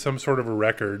to set some sort of a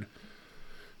record,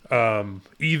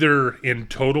 either in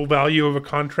total value of a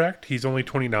contract, he's only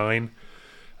 29,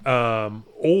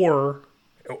 or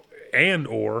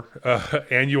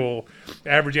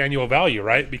average annual value,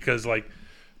 right? Because like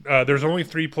there's only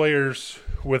 3 players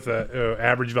with a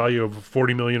average value of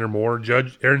 $40 million or more.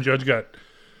 Aaron Judge got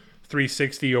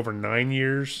 $360 over 9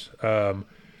 years,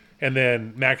 And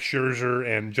then Max Scherzer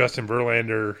and Justin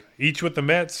Verlander, each with the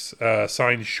Mets,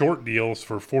 signed short deals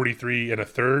for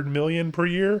 $43.33 million per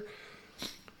year.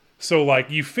 So,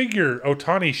 like, you figure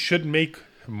Ohtani should make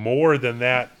more than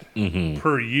that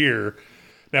per year.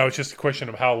 Now it's just a question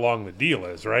of how long the deal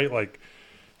is, right? Like,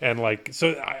 and like,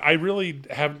 so I really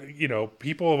have,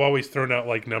 people have always thrown out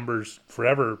like numbers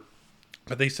forever,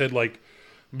 but they said like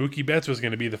Mookie Betts was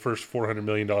going to be the first $400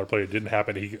 million player. It didn't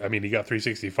happen. He got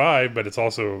 365, but it's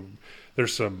also,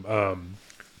 there's some,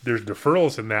 there's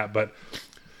deferrals in that, but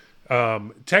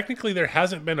technically there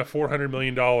hasn't been a $400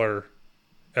 million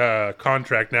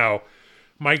contract. Now,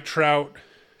 Mike Trout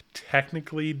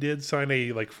technically did sign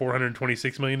a like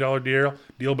 $426 million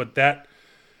deal, but that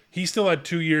he still had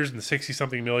 2 years and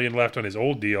 60-something million left on his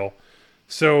old deal.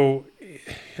 So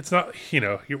it's not,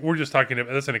 we're just talking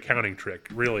about, that's an accounting trick,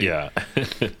 really. Yeah.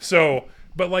 So,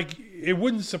 but like, it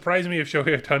wouldn't surprise me if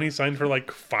Shohei Ohtani signed for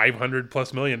like 500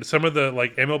 plus million. Some of the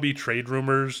like MLB trade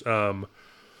rumors,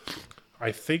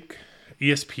 I think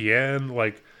ESPN,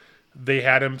 like they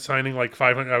had him signing like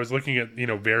 500. I was looking at,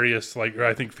 various, like,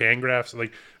 I think Fangraphs,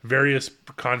 like various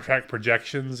contract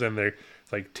projections, and they're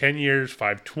like 10 years,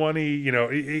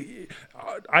 520,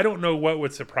 I don't know what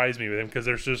would surprise me with him, because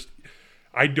there's just,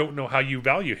 I don't know how you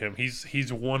value him.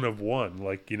 He's one of one,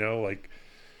 like, like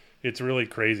it's really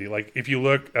crazy. Like if you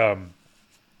look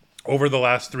over the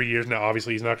last 3 years now,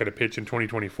 obviously he's not going to pitch in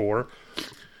 2024,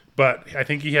 but I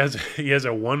think he has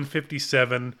a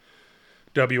 157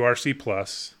 WRC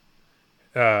plus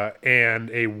and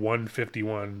a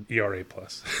 151 ERA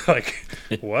plus. Like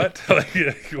what? Like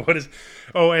what is?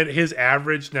 Oh, and his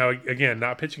average now, again,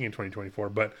 not pitching in 2024,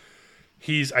 but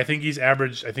I think he's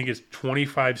averaged, I think it's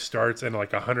 25 starts and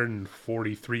like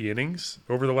 143 innings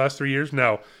over the last 3 years.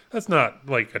 Now, that's not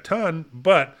like a ton,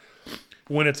 but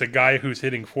when it's a guy who's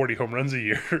hitting 40 home runs a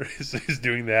year is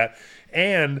doing that.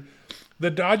 And the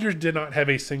Dodgers did not have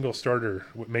a single starter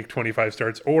make 25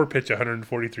 starts or pitch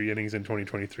 143 innings in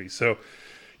 2023. So,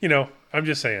 I'm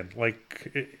just saying,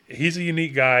 like, he's a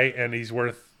unique guy, and he's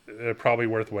probably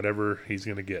worth whatever he's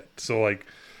going to get. So, like,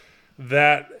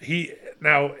 that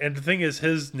and the thing is,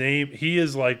 his name,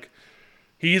 he's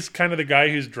kind of the guy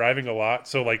who's driving a lot.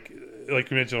 So, like you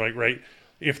mentioned, like, right,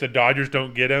 if the Dodgers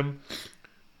don't get him,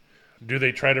 do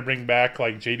they try to bring back,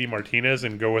 like, JD Martinez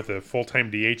and go with a full-time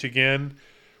DH again?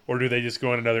 Or do they just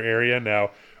go in another area?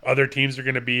 Now, other teams are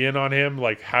going to be in on him.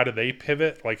 Like, how do they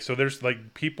pivot? Like, so there's,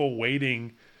 like, people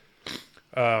waiting,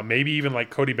 maybe even,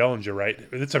 like, Cody Bellinger, right?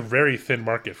 It's a very thin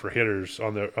market for hitters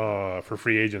on the for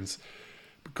free agents.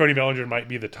 Cody Bellinger might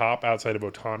be the top outside of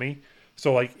Ohtani.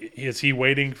 So, like, is he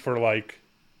waiting for, like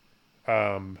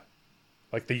the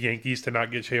Yankees to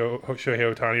not get Shohei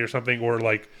Ohtani or something? Or,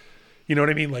 like, you know what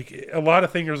I mean? Like, a lot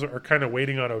of things are kind of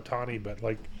waiting on Ohtani, but,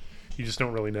 like, you just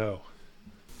don't really know.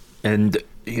 And,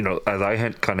 as I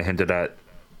had kind of hinted at,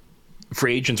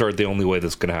 free agents aren't the only way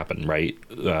that's going to happen, right?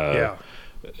 Yeah.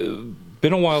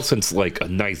 Been a while since, like, a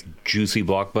nice, juicy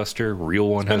blockbuster, real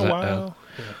one has been a while.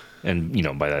 Yeah.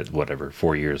 And, by that, whatever,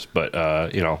 4 years. But,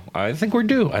 I think we're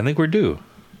due.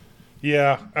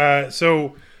 Yeah.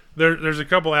 So there's a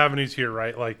couple avenues here,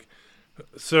 right? Like,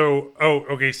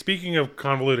 okay. Speaking of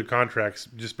convoluted contracts,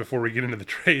 just before we get into the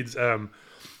trades,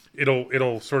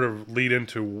 it'll sort of lead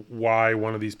into why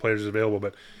one of these players is available.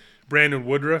 But Brandon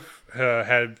Woodruff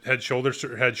had shoulder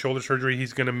surgery.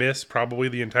 He's going to miss probably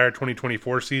the entire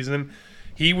 2024 season.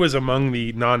 He was among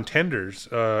the non-tenders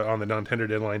on the non-tender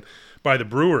deadline by the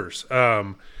Brewers.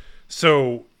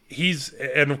 So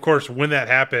and of course, when that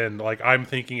happened, like,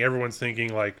 everyone's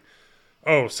thinking like,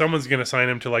 oh, someone's going to sign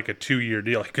him to like a 2-year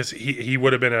deal, because he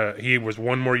would have been he was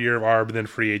one more year of ARB than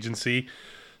free agency.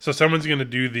 So someone's going to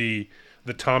do the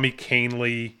Tommy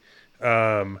Kahnle,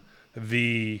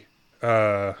 the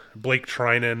Blake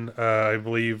Trinan, I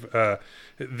believe,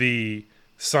 the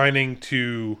signing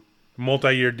to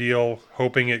multi-year deal,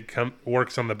 hoping it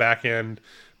works on the back end,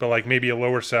 but like maybe a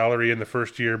lower salary in the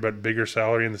first year, but bigger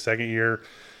salary in the second year.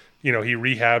 He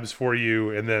rehabs for you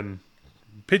and then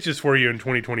pitches for you in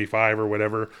 2025 or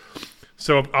whatever.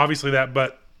 So obviously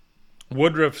but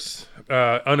Woodruff's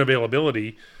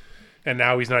unavailability, and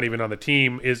now he's not even on the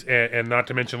team, and not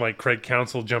to mention like Craig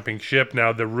Counsell jumping ship.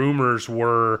 Now the rumors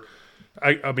were,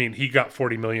 I mean, he got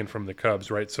 $40 million from the Cubs,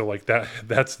 right? So like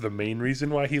that's the main reason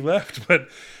why he left. But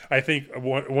I think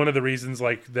one of the reasons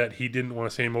like that he didn't want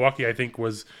to stay in Milwaukee, I think,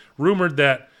 was rumored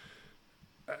that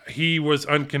he was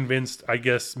unconvinced, I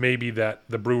guess, maybe that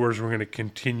the Brewers were going to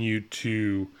continue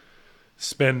to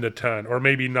spend a ton, or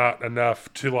maybe not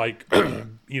enough to like,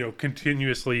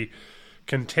 continuously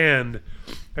contend.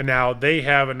 And now they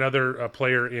have another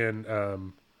player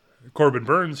in Corbin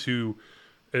Burns, who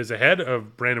is ahead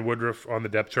of Brandon Woodruff on the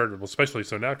depth chart, well, especially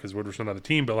so now because Woodruff's not on the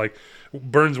team. But like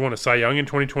Burns won a Cy Young in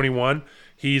 2021.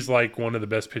 He's like one of the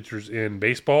best pitchers in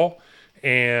baseball,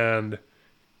 and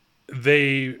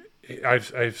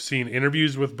I've seen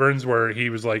interviews with Burns where he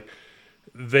was like,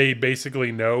 they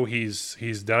basically know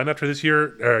he's done after this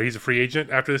year, or he's a free agent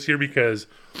after this year, because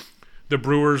the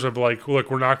Brewers have like,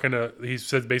 look, we're not gonna. He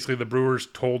said basically the Brewers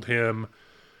told him,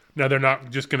 now they're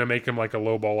not just gonna make him like a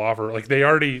lowball offer. Like they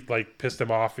already like pissed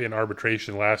him off in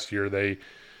arbitration last year.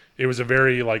 It was a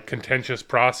very like contentious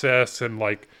process, and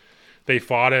like they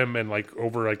fought him and like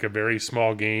over like a very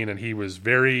small gain, and he was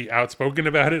very outspoken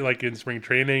about it, like in spring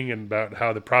training, and about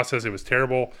how the process, it was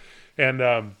terrible.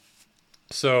 And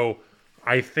so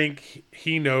I think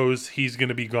he knows he's going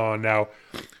to be gone. Now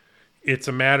it's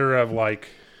a matter of like,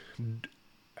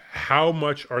 how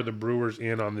much are the Brewers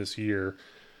in on this year?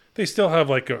 They still have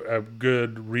like a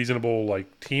good, reasonable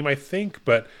like team, I think,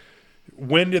 but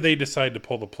when do they decide to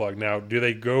pull the plug? Now, do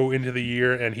they go into the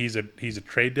year and he's a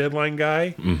trade deadline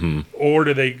guy, or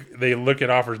do they look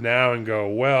at offers now and go,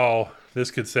 well,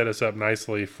 this could set us up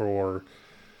nicely for,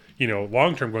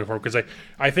 long term going forward? Because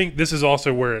I think this is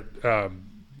also where it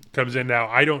comes in. Now,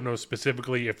 I don't know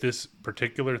specifically if this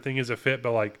particular thing is a fit,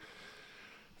 but like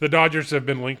the Dodgers have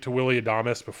been linked to Willy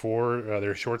Adames before,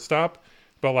 their shortstop,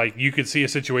 but like you could see a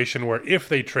situation where if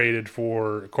they traded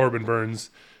for Corbin Burns,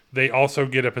 they also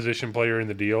get a position player in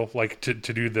the deal, like to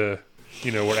do the,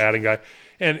 we're adding guy.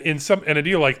 And in a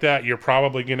deal like that, you're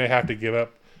probably going to have to give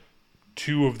up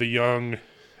two of the young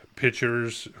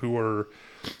pitchers who are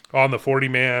on the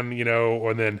 40-man,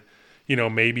 and then,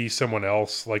 maybe someone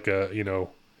else like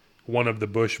one of the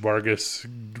Bush Vargas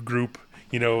group,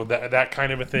 that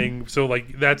kind of a thing. So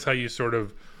like that's how you sort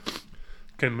of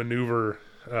can maneuver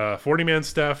 40-man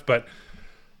stuff. But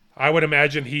I would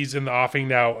imagine he's in the offing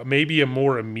now. Maybe a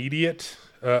more immediate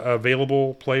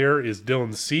available player is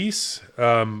Dylan Cease.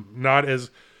 Not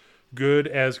as good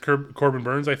as Corbin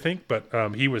Burns, I think, but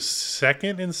he was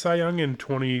second in Cy Young in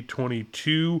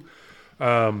 2022.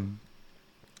 Didn't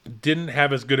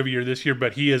have as good of a year this year,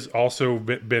 but he has also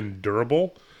been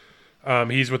durable.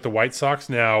 He's with the White Sox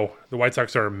now. The White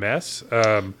Sox are a mess.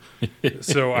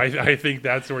 So I think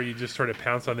that's where you just sort of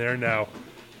pounce on there now.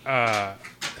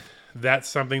 That's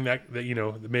something that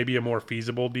maybe a more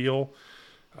feasible deal.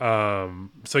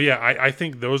 So yeah, I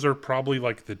think those are probably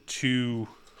like the two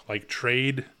like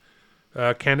trade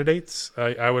candidates,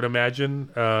 I would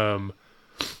imagine.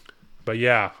 But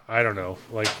yeah, I don't know.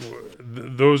 Like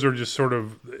those are just one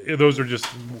of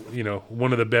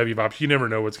the bevy of options. You never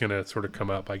know what's going to sort of come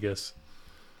up, I guess.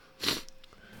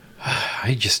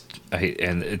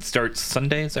 And it starts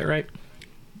Sunday, is that right?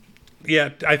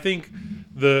 Yeah, I think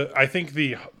the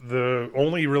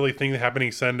only really thing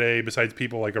happening Sunday, besides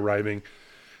people like arriving,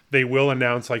 they will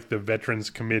announce like the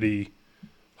Veterans Committee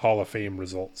Hall of Fame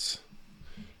results.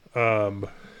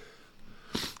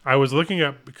 I was looking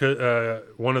at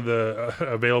one of the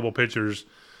available pitchers,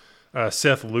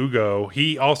 Seth Lugo.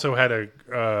 He also had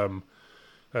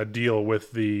a deal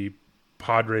with the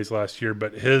Padres last year,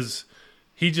 but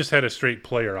he just had a straight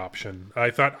player option. I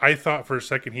thought for a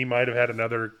second he might have had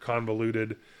another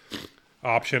convoluted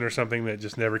option or something that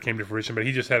just never came to fruition, but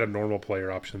he just had a normal player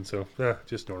option. So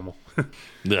just normal.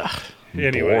 Ugh,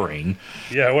 anyway, boring.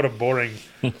 Yeah, what a boring.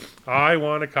 I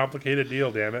want a complicated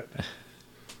deal, damn it.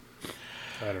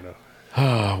 I don't know.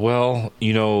 Well,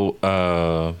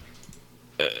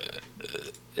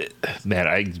 man,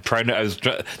 I was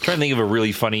trying to think of a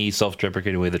really funny,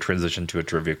 self-deprecating way to transition to a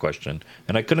trivia question,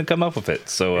 and I couldn't come up with it.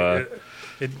 So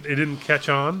it didn't catch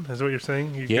on, is what you're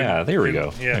saying? There we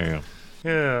go. Yeah. There you go.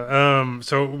 Yeah.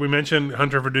 So we mentioned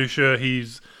Hunter Verduccia.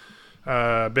 He's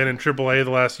been in AAA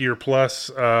the last year plus.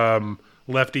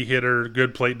 Lefty hitter,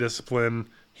 good plate discipline.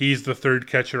 He's the third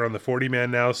catcher on the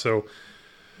 40-man now. So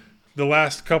the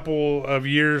last couple of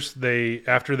years,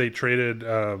 after they traded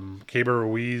Keibert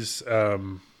Ruiz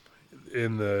in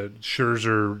the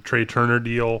Scherzer Trey Turner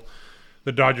deal,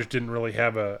 the Dodgers didn't really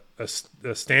have a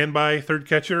standby third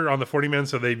catcher on the 40-man,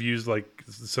 so they've used like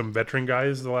some veteran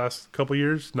guys the last couple of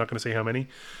years. Not going to say how many,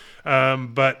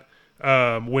 but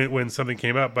when something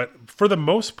came up. But for the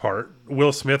most part,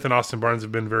 Will Smith and Austin Barnes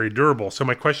have been very durable. So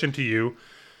my question to you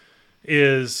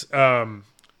is,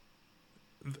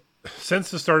 since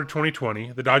the start of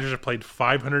 2020, the Dodgers have played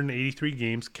 583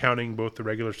 games, counting both the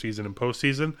regular season and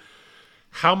postseason.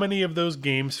 How many of those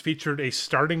games featured a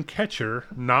starting catcher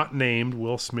not named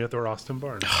Will Smith or Austin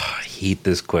Barnes? I hate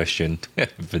this question.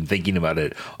 I've been thinking about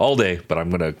it all day, but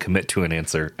I'm going to commit to an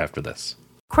answer after this.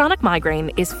 Chronic migraine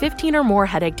is 15 or more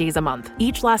headache days a month,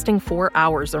 each lasting 4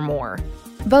 hours or more.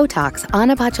 Botox,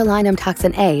 onabotulinum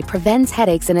toxin A, prevents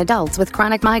headaches in adults with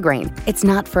chronic migraine. It's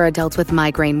not for adults with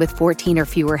migraine with 14 or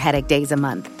fewer headache days a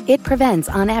month. It prevents,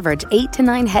 on average, 8 to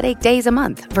 9 headache days a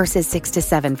month versus 6 to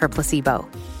 7 for placebo.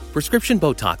 Prescription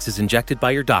Botox is injected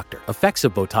by your doctor. Effects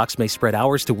of Botox may spread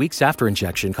hours to weeks after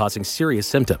injection, causing serious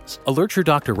symptoms. Alert your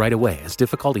doctor right away, as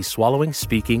difficulty swallowing,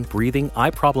 speaking, breathing, eye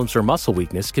problems, or muscle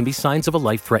weakness can be signs of a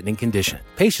life-threatening condition.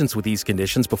 Patients with these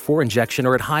conditions before injection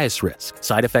are at highest risk.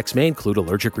 Side effects may include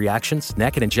allergic reactions,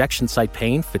 neck and injection site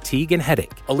pain, fatigue, and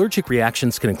headache. Allergic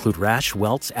reactions can include rash,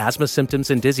 welts, asthma symptoms,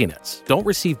 and dizziness. Don't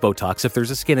receive Botox if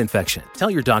there's a skin infection.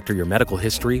 Tell your doctor your medical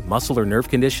history, muscle or nerve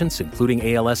conditions,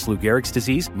 including ALS, Lou Gehrig's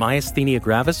disease, myasthenia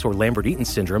gravis or Lambert-Eaton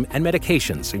syndrome, and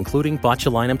medications, including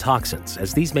botulinum toxins,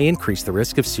 as these may increase the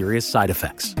risk of serious side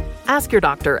effects. Ask your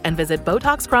doctor and visit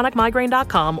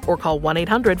BotoxChronicMigraine.com or call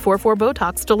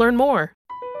 1-800-44-BOTOX to learn more.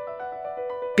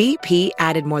 BP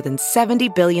added more than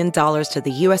 $70 billion to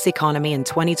the U.S. economy in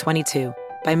 2022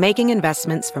 by making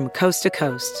investments from coast to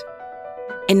coast.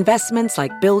 Investments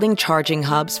like building charging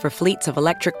hubs for fleets of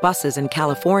electric buses in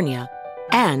California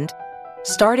and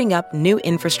starting up new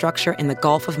infrastructure in the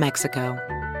Gulf of Mexico.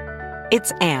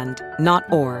 It's and, not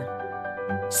or.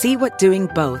 See what doing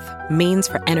both means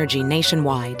for energy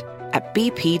nationwide at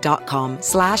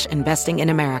bp.com/investing in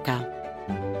America.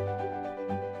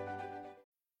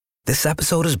 This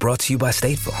episode is brought to you by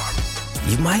State Farm.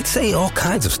 You might say all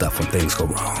kinds of stuff when things go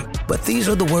wrong, but these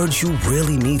are the words you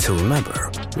really need to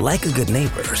remember. Like a good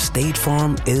neighbor, State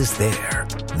Farm is there.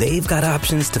 They've got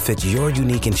options to fit your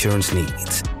unique insurance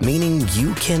needs, meaning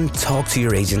you can talk to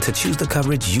your agent to choose the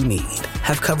coverage you need,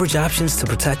 have coverage options to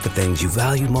protect the things you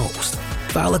value most,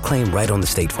 file a claim right on the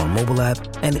State Farm mobile app,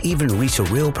 and even reach a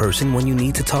real person when you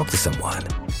need to talk to someone.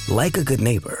 Like a good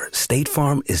neighbor, State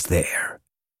Farm is there.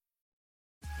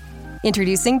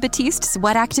 Introducing Batiste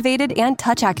Sweat-Activated and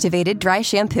Touch-Activated Dry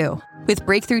Shampoo. With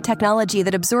breakthrough technology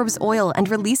that absorbs oil and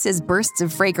releases bursts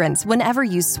of fragrance whenever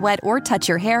you sweat or touch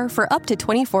your hair for up to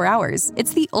 24 hours,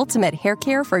 it's the ultimate hair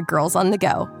care for girls on the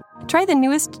go. Try the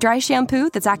newest dry shampoo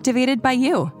that's activated by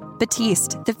you.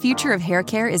 Batiste, the future of hair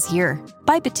care is here.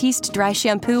 Buy Batiste Dry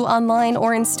Shampoo online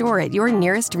or in store at your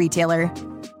nearest retailer.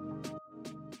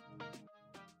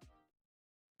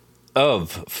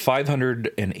 Of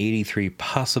 583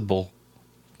 possible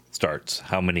starts,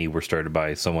 how many were started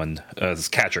by someone as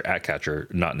catcher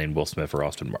not named Will Smith or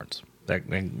Austin Barnes? That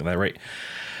right?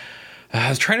 I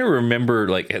was trying to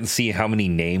remember, and see how many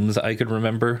names I could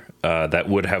remember that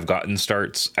would have gotten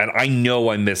starts, and I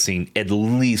know I'm missing at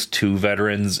least 2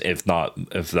 veterans, if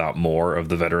not more, of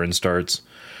the veteran starts,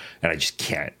 and I just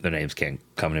can't. The names can't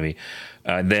come to me.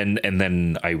 And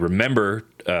then I remember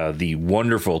the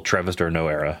wonderful Travis d'Arnaud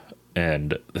era.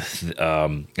 And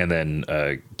then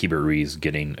Keibert Ruiz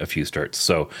getting a few starts.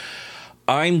 So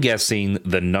I'm guessing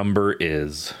the number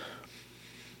is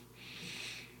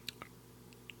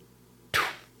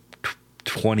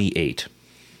 28.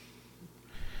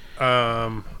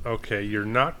 Okay, you're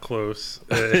not close.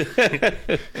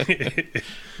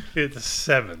 It's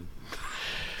 7.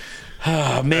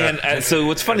 Oh man! So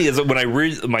what's funny is that when I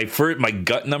read my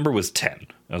gut number was 10.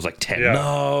 I was like 10. Yeah.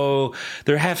 No,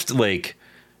 there have to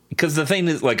because the thing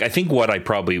is, I think why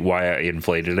I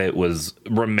inflated it was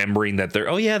remembering that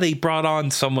they brought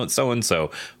on someone so and so,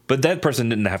 but that person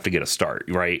didn't have to get a start,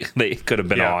 right? They could have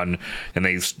been on, and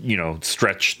they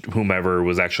stretched whomever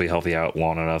was actually healthy out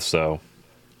long enough. So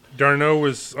d'Arnaud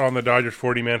was on the Dodgers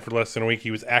 40-man for less than a week.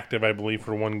 He was active, I believe,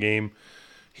 for 1 game.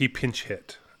 He pinch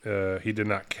hit. He did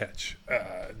not catch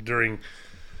during.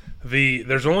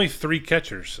 There's only 3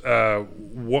 catchers, none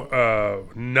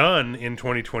in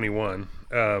 2021.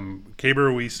 Keibert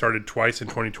Ruiz started twice in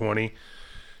 2020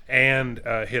 and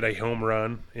hit a home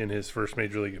run in his first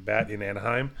major league at bat in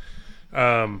Anaheim.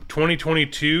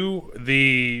 2022,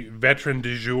 the veteran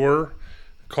du jour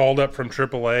called up from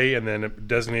AAA and then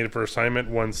designated for assignment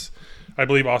once I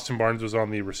believe Austin Barnes was on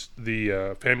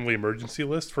the family emergency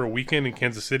list for a weekend in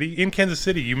Kansas City. In Kansas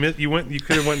City, you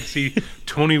could have went to see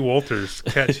Tony Wolters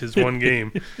catch his 1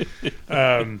 game.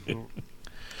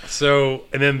 So,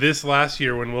 and then this last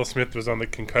year when Will Smith was on the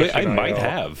concussion, I might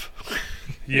have.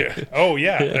 Yeah. Oh,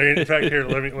 yeah. In fact, here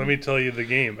let me tell you the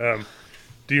game.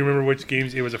 Do you remember which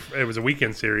games? It was a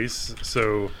weekend series.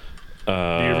 So, do you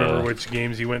remember which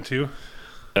games you went to?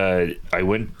 I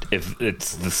went. If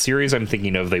it's the series I'm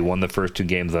thinking of, they won the first 2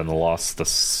 games, then lost the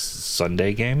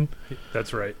Sunday game.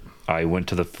 That's right. I went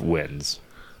to the Wins.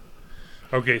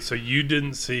 Okay, so you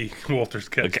didn't see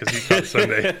Wolters catch because he caught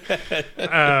Sunday.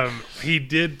 He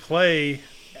did play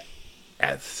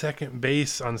at second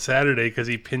base on Saturday because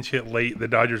he pinch hit late. The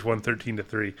Dodgers won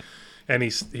 13-3. and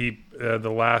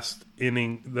the last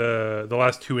inning, the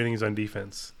last 2 innings on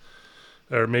defense,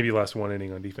 or maybe last 1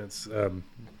 inning on defense.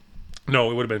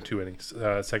 No, it would have been 2 innings,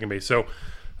 second base. So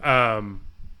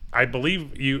I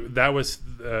believe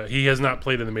he has not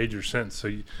played in the majors since.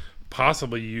 So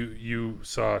possibly you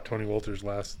saw Tony Wolters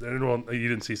last. Well, you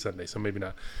didn't see Sunday, so maybe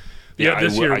not. Yeah,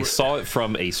 this year I saw it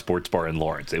from a sports bar in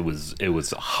Lawrence. It was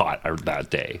hot that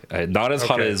day. Not as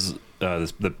hot as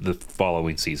the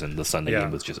following season. The Sunday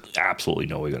game was just absolutely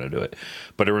no way going to do it.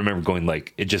 But I remember going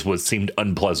it just seemed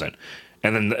unpleasant.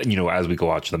 And then, as we go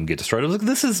watch them get destroyed, I was like,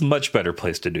 this is a much better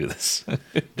place to do this.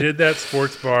 Did that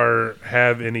sports bar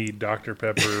have any Dr.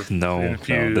 Pepper? No.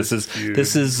 This is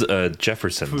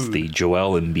Jefferson's, the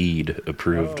Joel Embiid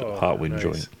approved hot wing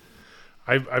joint.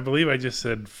 I believe I just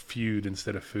said feud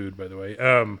instead of food, by the way.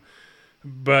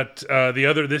 But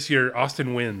this year,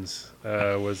 Austin Wins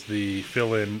was the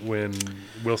fill-in when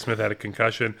Will Smith had a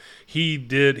concussion. He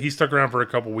stuck around for a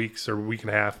couple weeks or a week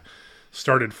and a half.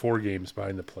 Started 4 games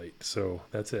behind the plate, so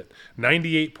that's it.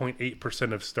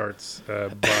 98.8% of starts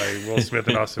by Will Smith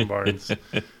and Austin Barnes.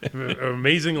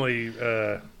 Amazingly,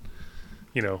 I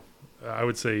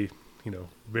would say,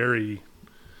 very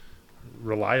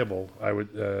reliable. I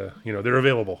would, they're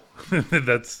available.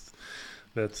 that's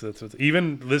what's,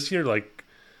 even this year.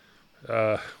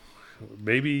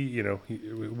 Maybe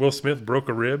Will Smith broke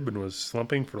a rib and was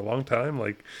slumping for a long time.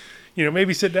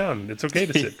 Maybe sit down. It's okay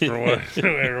to sit for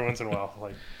every once in a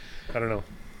while. I don't know.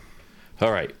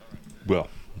 All right. Well,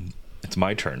 it's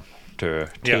my turn to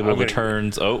table the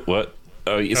turns. Oh, what?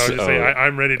 Oh,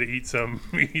 I'm ready to eat some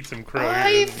crow.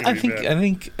 I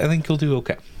think you'll do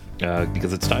okay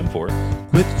because it's time for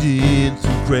questions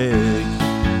from Craig.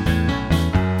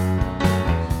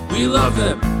 We love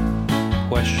them.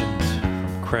 Questions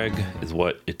from Craig is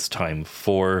what it's time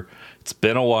for. It's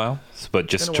been a while, but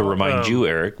just to remind you,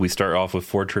 Eric, we start off with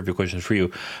 4 trivia questions for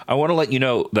you. I want to let you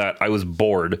know that I was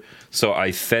bored, so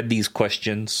I fed these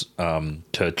questions to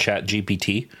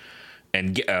ChatGPT.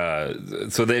 And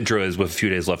so the intro is, with a few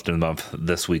days left in the month,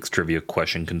 this week's trivia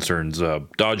question concerns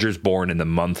Dodgers born in the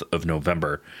month of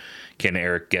November. Can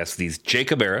Eric guess these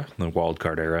Jacob era, the wild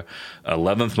card era,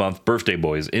 11th month birthday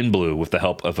boys in blue with the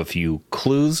help of a few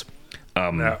clues?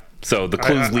 So the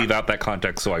clues leave out that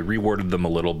context, so I reworded them a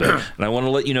little bit. And I want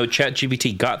to let you know,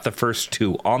 ChatGPT got the first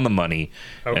 2 on the money,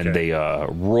 and they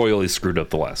royally screwed up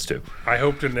the last 2. I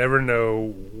hope to never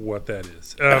know what that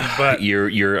is. But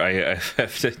I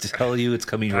have to tell you, it's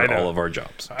coming with all of our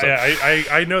jobs. So.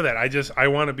 I know that. I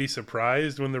want to be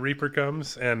surprised when the Reaper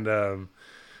comes. And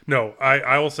no,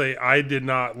 I will say I did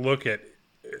not look at.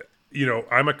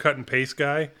 I'm a cut and paste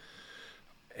guy,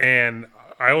 and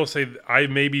I will say I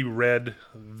maybe read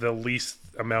the least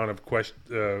amount of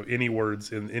any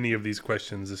words in any of these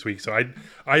questions this week. So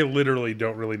I literally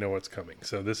don't really know what's coming.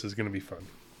 So this is going to be fun.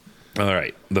 All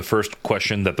right. The first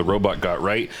question that the robot got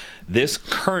right. This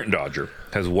current Dodger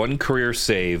has 1 career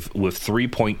save with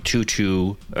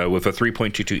 3.22 with a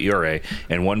 3.22 ERA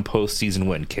and 1 postseason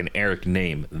win. Can Eric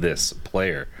name this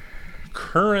player?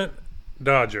 Current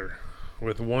Dodger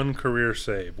with 1 career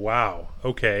save. Wow.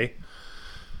 Okay.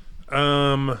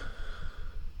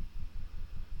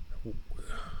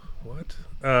 What?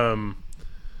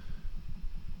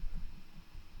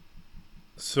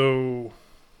 So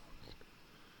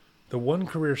the 1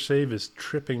 career save is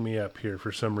tripping me up here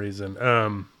for some reason.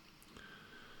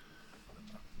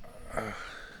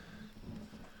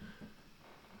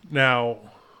 Now,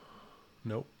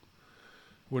 nope.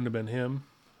 Wouldn't have been him.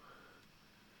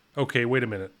 Okay, wait a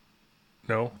minute.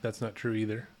 No, that's not true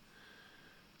either.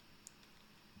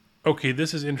 Okay,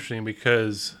 this is interesting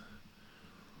because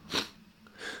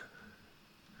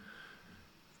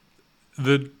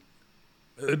the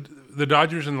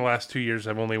Dodgers in the last 2 years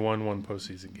have only won 1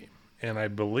 postseason game, and I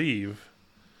believe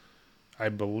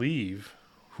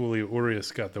Julio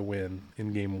Urias got the win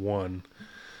in Game 1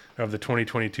 of the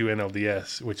 2022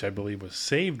 NLDS, which I believe was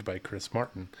saved by Chris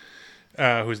Martin,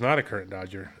 who's not a current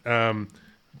Dodger. I'm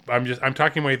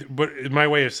talking my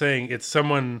way of saying it's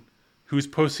someone whose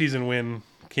postseason win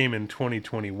came in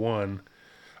 2021.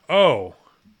 Oh,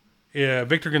 yeah,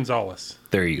 Victor Gonzalez.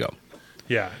 There you go.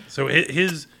 Yeah. So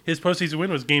his postseason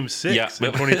win was Game 6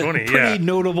 in 2020. Pretty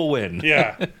notable win.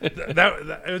 Yeah.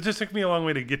 That it just took me a long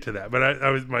way to get to that, but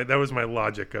that was my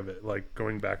logic of it,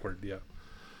 going backward. Yeah.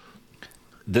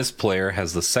 This player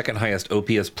has the second highest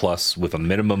OPS plus with a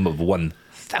minimum of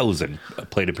 1,000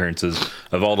 plate appearances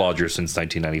of all Dodgers since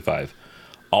 1995.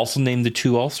 Also named the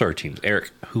 2 All-Star teams.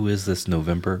 Eric, who is this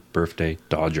November birthday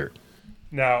Dodger?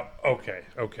 Now, okay.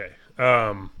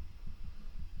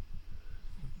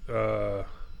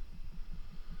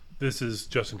 This is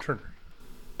Justin Turner.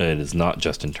 It is not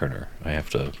Justin Turner. I have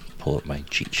to pull up my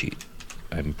cheat sheet.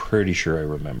 I'm pretty sure I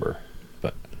remember,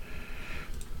 but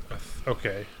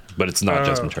okay. But it's not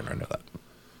Justin Turner. I know that.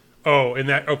 Oh, and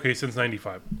that okay since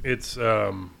 '95. It's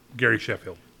Gary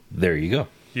Sheffield. There you go.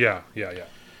 Yeah.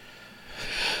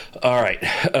 All right.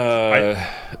 I'll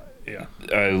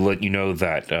let you know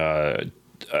that.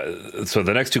 So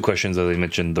the next two questions, as I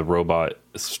mentioned, the robot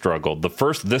struggled.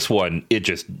 This one, it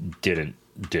just didn't.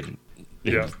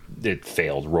 It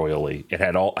failed royally. It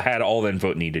had all the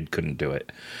info it needed, couldn't do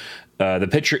it.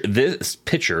 This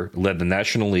pitcher led the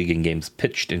National League in games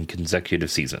pitched in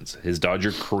consecutive seasons. His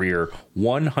Dodger career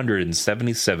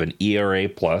 177 ERA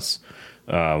plus,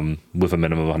 with a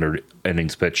minimum of 100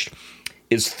 innings pitched,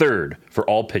 is third for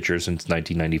all pitchers since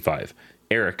 1995.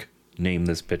 Eric, name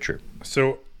this pitcher.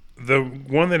 So the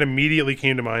one that immediately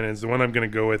came to mind is the one I'm going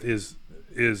to go with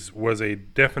was a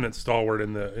definite stalwart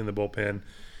in the bullpen,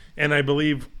 and I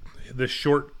believe the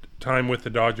short time with the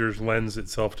Dodgers lends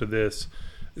itself to this.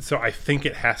 So I think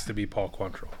it has to be Paul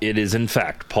Quantrill. It is, in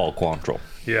fact, Paul Quantrill.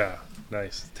 Yeah,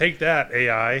 nice. Take that,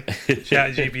 AI,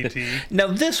 ChatGPT. Now,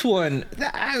 this one,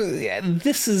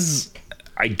 this is...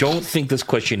 I don't think this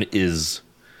question is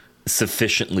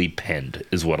sufficiently penned,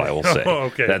 is what I will say. Oh,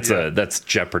 okay. That's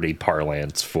Jeopardy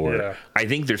parlance for... Yeah. I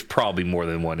think there's probably more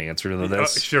than one answer to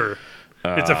this. Sure.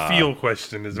 It's a feel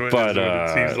question, is what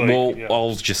it seems like. Well,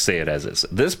 I'll just say it as is.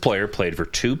 This player played for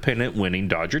 2 pennant-winning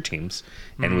Dodger teams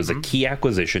and was a key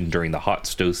acquisition during the Hot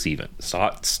Stove season.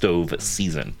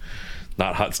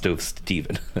 Not Hot Stove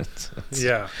Steven.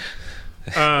 Yeah.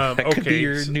 That could be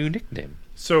your new nickname.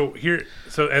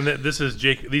 This is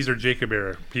Jake. These are Jacob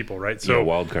era people, right? So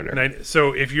wild card.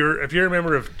 So if you're a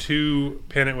member of 2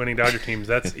 pennant-winning Dodger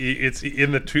teams, it's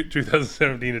in the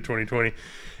 2017 to 2020.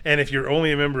 And if you're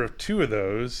only a member of 2 of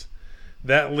those,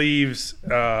 that leaves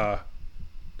 2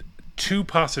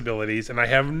 possibilities, and I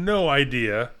have no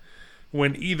idea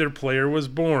when either player was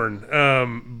born.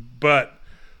 But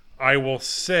I will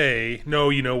say, no,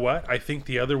 you know what? I think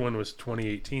the other one was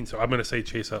 2018, so I'm going to say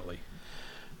Chase Utley.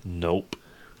 Nope.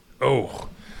 Oh,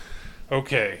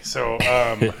 okay. So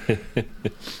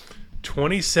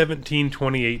 2017,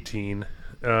 2018.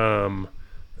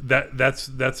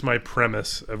 That's my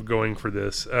premise of going for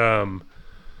this.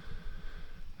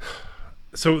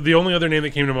 So the only other name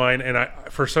that came to mind, and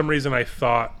for some reason I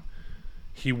thought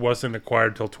he wasn't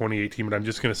acquired till 2018, but I'm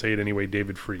just going to say it anyway.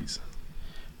 David Freese.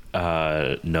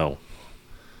 No.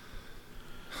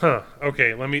 Huh.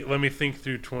 Okay. Let me think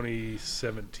through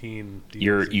 2017.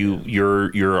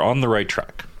 You're on the right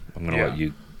track. I'm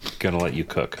gonna let you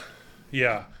cook.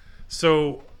 Yeah.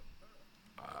 So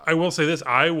I will say this: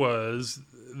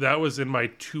 that was in my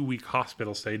 2-week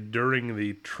hospital stay during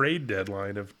the trade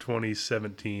deadline of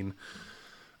 2017.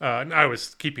 And I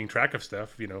was keeping track of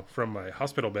stuff, from my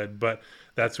hospital bed, but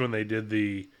that's when they did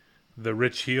the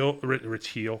Rich Hill trade,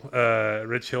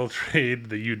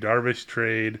 the Yu Darvish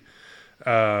trade.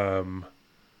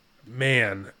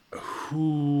 Man,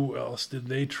 who else did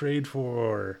they trade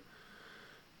for?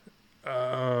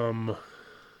 Oh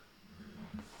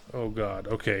God.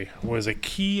 Okay. Was a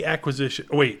key acquisition.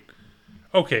 Wait.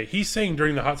 Okay. He's saying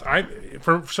during the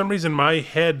for some reason my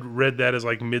head read that as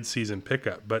like mid-season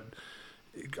pickup, but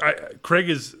Craig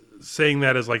is saying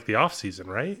that as like the off season,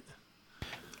 right?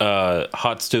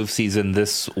 Hot stove season.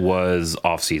 This was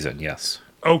off season. Yes.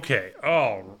 Okay.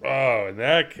 Oh, in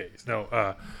that case,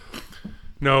 no,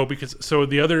 because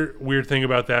the other weird thing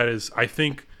about that is I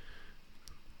think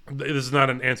this is not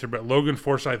an answer, but Logan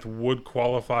Forsythe would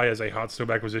qualify as a hot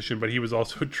stove acquisition, but he was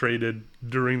also traded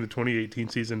during the 2018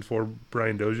 season for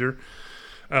Brian Dozier.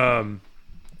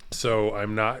 So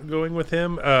I'm not going with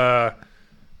him.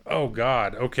 Oh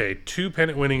God. Okay. 2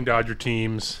 pennant winning Dodger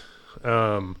teams.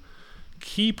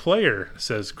 Key player,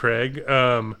 says Craig.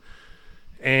 And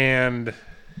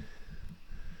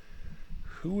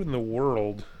who in the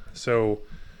world? So,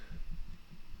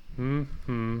 this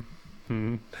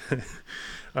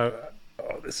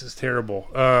is terrible.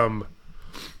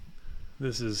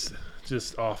 This is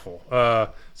just awful.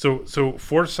 So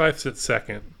Forsythe's at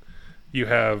second. You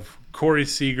have Corey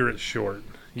Seager at short.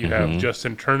 You have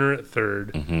Justin Turner at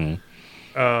third.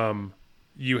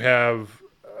 You have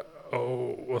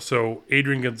so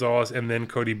Adrian Gonzalez and then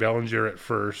Cody Bellinger at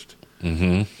first.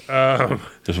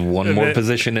 There's one more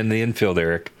position in the infield,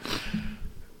 Eric.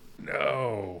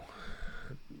 No.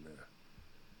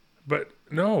 What?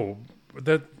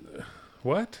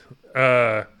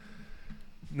 No,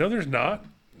 there's not.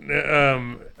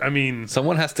 I mean,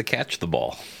 someone has to catch the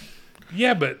ball.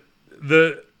 Yeah, but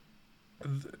that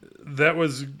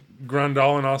was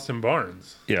Grandal and Austin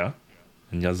Barnes. Yeah,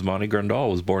 and Yasmani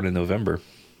Grandal was born in November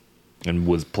and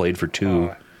was played for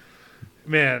 2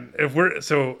 Man,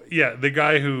 the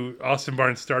guy who Austin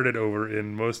Barnes started over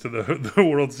in most of the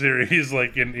World Series,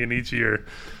 like in each year,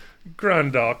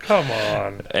 Grandal, come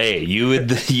on. Hey, you and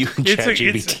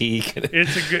ChatGPT.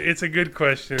 It's a good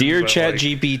question. Dear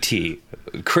ChatGPT,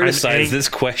 criticize this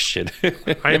question.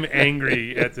 I'm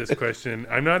angry at this question.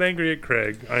 I'm not angry at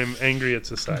Craig. I'm angry at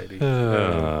society.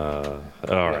 All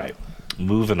right,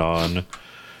 moving on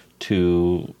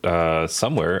to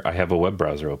somewhere. I have a web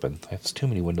browser open. I have too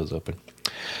many windows open.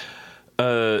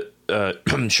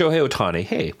 Shohei Ohtani,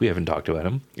 hey, we haven't talked about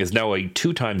him, is now a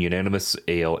 2-time unanimous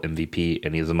AL MVP,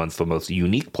 and he is amongst the most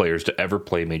unique players to ever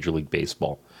play Major League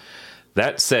Baseball.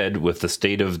 That said, with the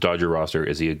state of the Dodger roster,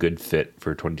 is he a good fit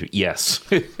for 22? Yes.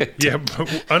 Yeah,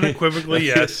 unequivocally,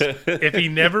 yes. If he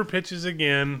never pitches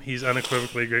again, he's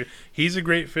unequivocally great. He's a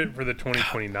great fit for the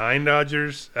 2029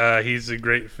 Dodgers. He's a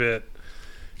great fit.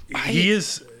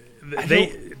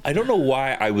 I don't know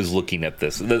why I was looking at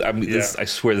this. I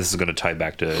swear this is going to tie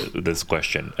back to this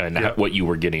question and what you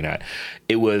were getting at.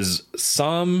 It was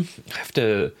I have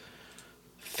to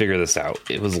figure this out.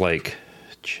 It was like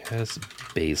chess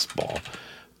baseball.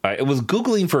 I was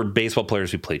Googling for baseball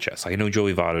players who play chess. I know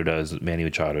Joey Votto does, Manny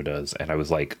Machado does, and I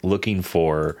was like looking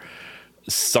for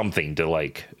something to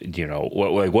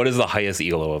what is the highest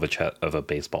ELO of a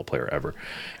baseball player ever.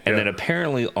 And then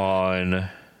apparently on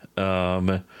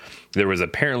there was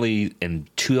apparently in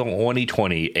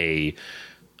 2020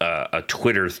 a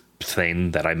Twitter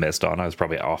thing that I missed on. I was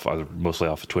probably off. I was mostly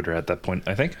off of Twitter at that point,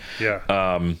 I think. Yeah.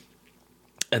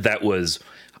 That was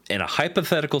in a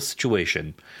hypothetical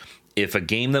situation. If a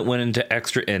game that went into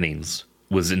extra innings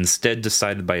was instead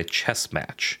decided by a chess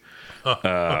match,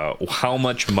 how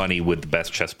much money would the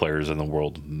best chess players in the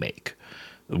world make?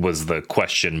 Was the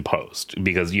question posed.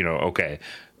 Because,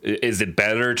 is it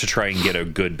better to try and get a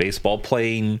good baseball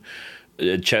playing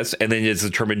chess? And then it's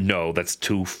determined, no, that's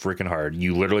too freaking hard.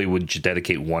 You literally would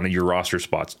dedicate one of your roster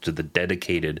spots to the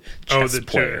dedicated chess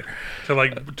player.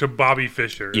 To Bobby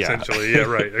Fischer, essentially. Yeah,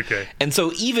 right. Okay. And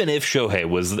so even if Shohei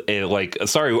was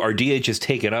our DH is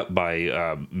taken up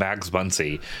by Max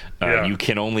Muncy, you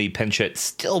can only pinch hit,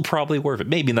 still probably worth it.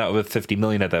 Maybe not with $50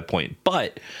 million at that point,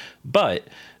 but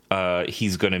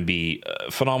he's going to be a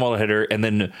phenomenal hitter. And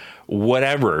then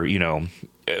whatever,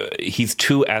 he's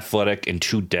too athletic and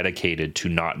too dedicated to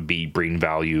not bring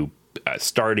value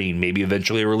starting, maybe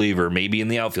eventually a reliever, maybe in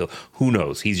the outfield. Who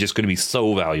knows? He's just going to be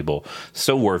so valuable,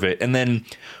 so worth it. And then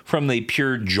from the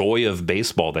pure joy of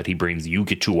baseball that he brings, you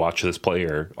get to watch this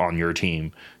player on your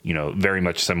team, very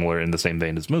much similar in the same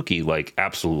vein as Mookie.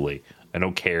 Absolutely. I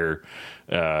don't care.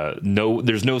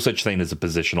 There's no such thing as a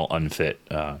positional unfit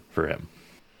for him.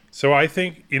 So I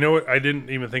think, what I didn't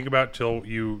even think about till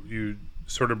you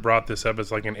sort of brought this up as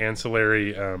like an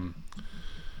ancillary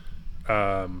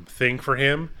thing for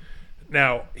him.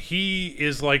 Now, he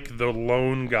is like the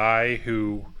lone guy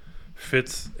who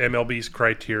fits MLB's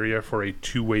criteria for a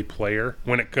two-way player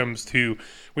when it comes to,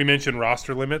 we mentioned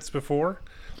roster limits before,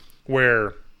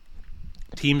 where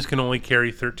teams can only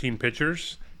carry 13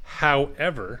 pitchers.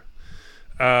 However,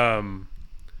 Shohei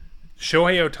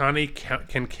Ohtani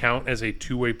can count as a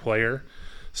two-way player.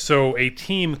 So a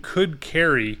team could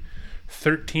carry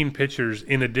 13 pitchers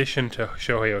in addition to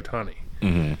Shohei Ohtani.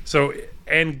 Mm-hmm. So,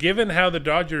 and given how the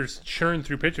Dodgers churn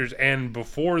through pitchers, and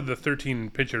before the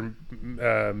 13-pitcher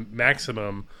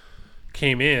maximum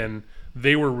came in,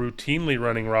 they were routinely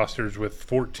running rosters with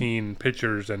 14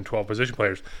 pitchers and 12 position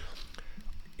players.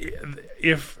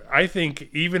 I think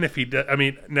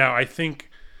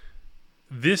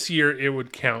this year it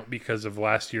would count because of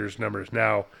last year's numbers.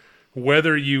 Now,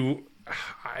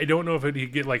 I don't know if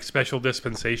he'd get like special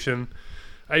dispensation.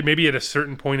 Maybe at a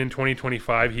certain point in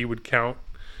 2025 he would count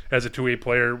as a two-way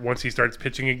player once he starts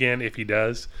pitching again, if he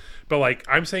does. But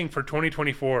I'm saying for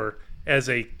 2024, as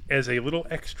a little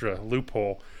extra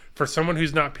loophole for someone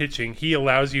who's not pitching, he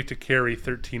allows you to carry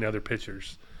 13 other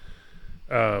pitchers.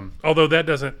 Although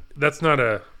that's not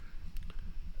a.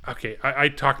 Okay, I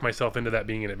talked myself into that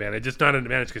being an advantage. It's not an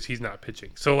advantage because he's not pitching.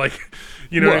 So what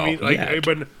I mean?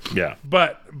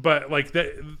 But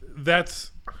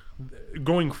that's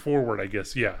going forward, I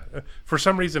guess. Yeah. For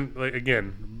some reason,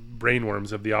 again,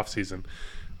 brainworms of the offseason,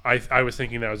 I was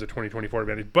thinking that was a 2024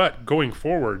 advantage. But going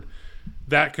forward,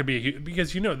 that could be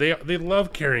because they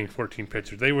love carrying 14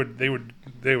 pitchers. They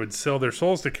would sell their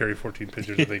souls to carry 14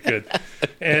 pitchers if they could.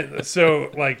 And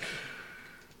so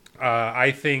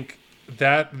I think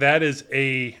that is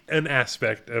an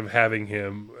aspect of having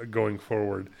him going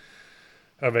forward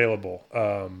available.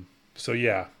 So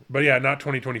yeah, but yeah, not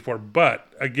 2024. But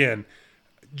again,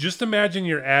 just imagine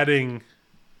you're adding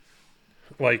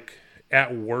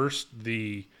at worst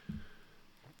the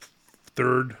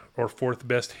third or fourth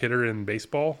best hitter in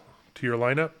baseball to your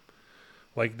lineup,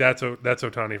 like that's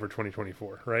Ohtani for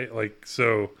 2024, right? Like,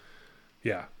 so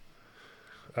yeah,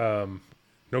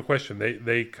 no question.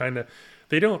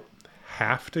 They don't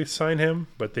have to sign him,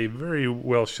 but they very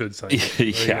well should sign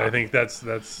him. Yeah. I think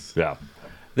that's yeah.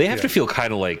 They have to feel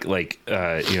kind of like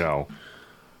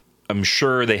I'm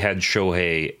sure they had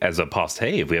Shohei as a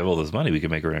hey, if we have all this money, we can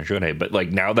make around Shohei. But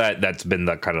like now that's been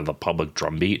the kind of the public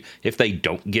drumbeat. If they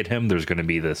don't get him, there's going to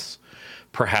be this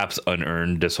perhaps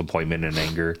unearned disappointment and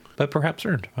anger, but perhaps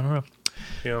earned. I don't know.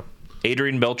 Yeah.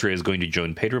 Adrian Beltre is going to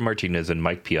join Pedro Martinez and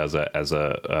Mike Piazza as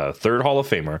a third Hall of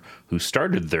Famer who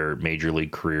started their major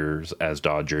league careers as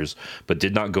Dodgers, but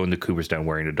did not go into Cooperstown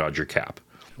wearing a Dodger cap.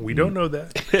 We don't know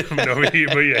that.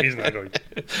 But yeah, he's not going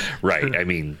to. Right. I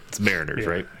mean, it's Mariners,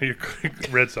 right?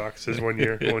 Red Sox is 1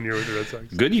 year. 1 year with the Red Sox.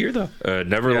 Good year, though.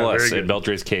 Nevertheless, in good.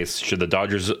 Beltre's case, should the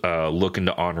Dodgers look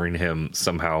into honoring him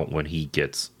somehow when he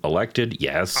gets elected?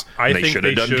 Yes. I think should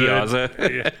have done Piazza.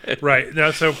 Yeah, right. Now,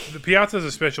 so the Piazza is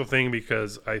a special thing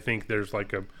because I think there's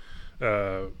like a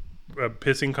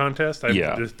pissing contest.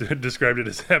 I've just described it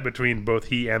as that between both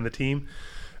he and the team.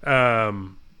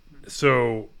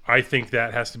 So I think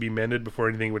that has to be mended before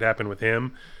anything would happen with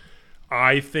him.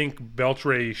 I think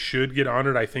Beltre should get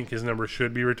honored. I think his number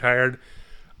should be retired.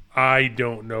 I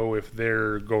don't know if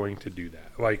they're going to do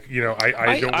that. Like, you know,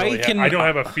 I don't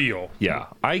have a feel. Yeah,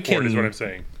 I can. Is what I'm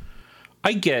saying.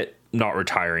 I get not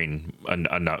retiring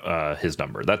his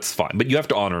number. That's fine, but you have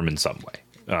to honor him in some way.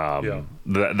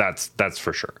 That's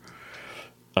for sure.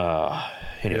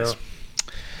 Anyways.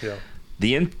 Yeah.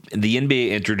 The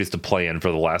NBA introduced a play-in for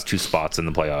the last two spots in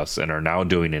the playoffs and are now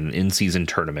doing an in-season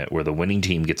tournament where the winning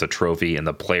team gets a trophy and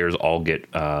the players all get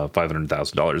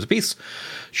 $500,000 apiece.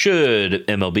 Should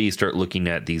MLB start looking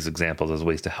at these examples as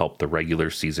ways to help the regular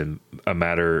season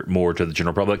matter more to the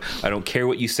general public? I don't care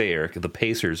what you say, Eric. The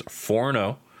Pacers are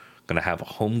 4-0. Going to have a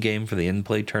home game for the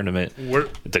in-play tournament. It's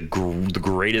the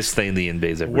greatest thing the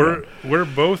NBA's ever done. We're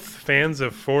both fans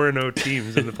of 4-0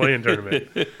 teams in the play-in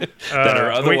tournament that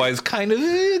are otherwise kind of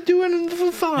doing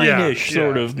fine-ish,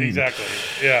 sort of. Exactly.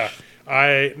 Yeah,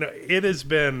 it has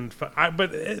been fun.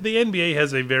 But the NBA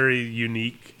has a very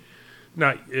unique.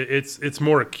 It's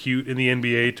more acute in the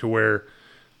NBA to where,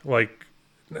 like,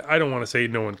 I don't want to say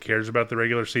no one cares about the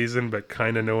regular season, but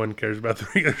kind of no one cares about the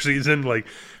regular season. Like,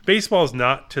 baseball is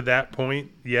not to that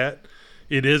point yet.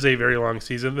 It is a very long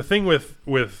season. The thing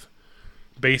with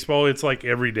baseball, it's like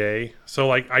every day. So,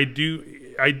 like, I do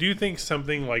think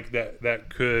something like that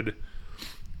could,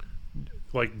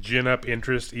 like, gin up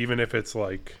interest, even if it's,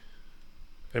 like,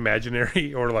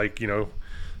 imaginary or, like, you know,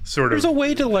 sort of. There's a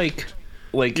way to, like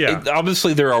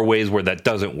obviously there are ways where that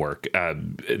doesn't work. I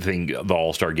think the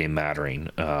All-Star game mattering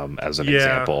as an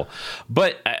example,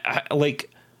 but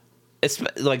it's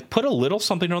like put a little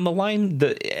something on the line.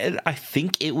 I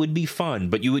think it would be fun,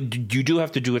 but you do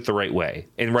have to do it the right way.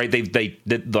 And right, they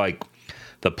like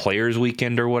the Players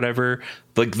Weekend or whatever.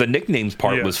 Like the nicknames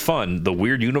part was fun. The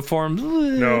weird uniforms.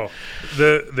 No,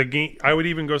 the game. I would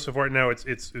even go so far now.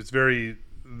 It's very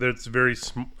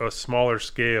a smaller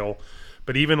scale.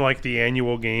 But even like the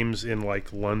annual games in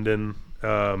like London,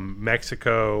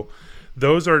 Mexico,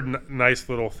 those are nice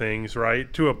little things,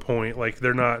 right? To a point. Like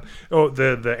they're not.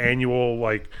 The annual,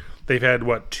 like they've had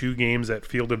 2 games at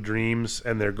Field of Dreams,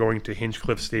 and they're going to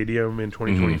Hinchcliffe Stadium in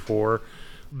 2024.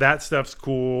 Mm-hmm. That stuff's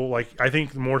cool. Like I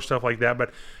think more stuff like that.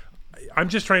 But I'm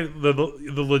just trying the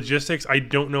logistics. I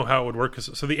don't know how it would work.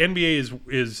 So the NBA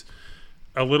is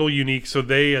a little unique. So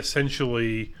they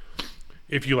essentially.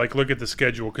 If you like look at the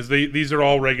schedule, because these are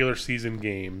all regular season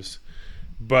games,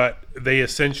 but they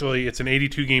essentially it's an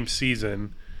 82 game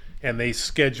season, and they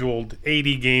scheduled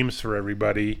 80 games for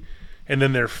everybody, and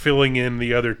then they're filling in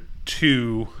the other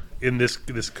 2 in this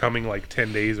coming like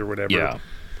 10 days or whatever,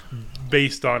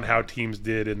 based on how teams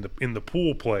did in the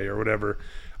pool play or whatever.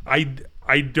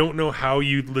 I don't know how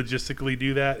you logistically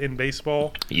do that in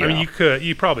baseball. Yeah. I mean,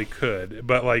 you probably could,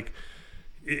 but like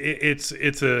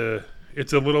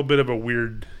it's a little bit of a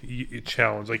weird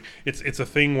challenge. Like it's a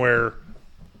thing where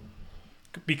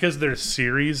because there's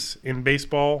series in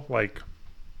baseball, like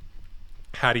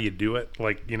how do you do it?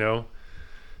 Like, you know,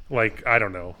 like I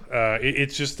don't know.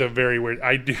 It's just a very weird.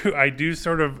 I do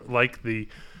sort of like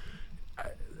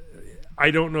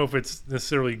I don't know if it's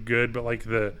necessarily good, but like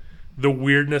the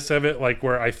weirdness of it, like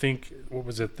where I think what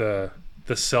was it the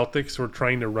Celtics were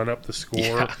trying to run up the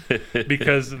score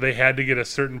because they had to get a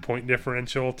certain point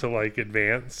differential to like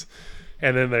advance,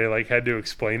 and then they like had to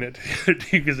explain it to the other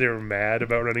team because they were mad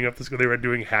about running up the score. They were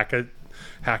doing hack a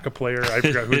player. I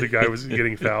forgot who the guy was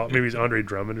getting fouled. Maybe it was Andre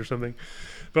Drummond or something.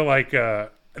 But like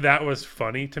that was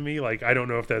funny to me. Like, I don't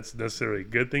know if that's necessarily a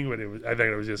good thing, but I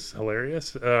think it was just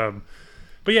hilarious.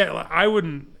 But yeah, I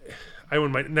wouldn't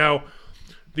mind. Now,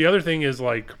 the other thing is,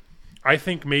 like, I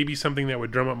think maybe something that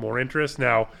would drum up more interest.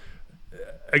 Now,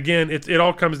 again, it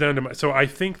all comes down to so I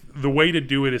think the way to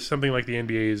do it is something like the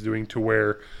NBA is doing, to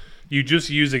where you just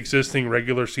use existing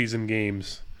regular season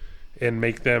games and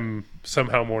make them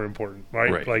somehow more important,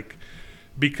 right? Like,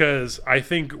 because I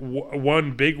think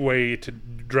one big way to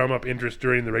drum up interest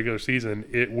during the regular season,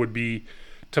 it would be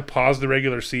to pause the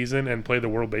regular season and play the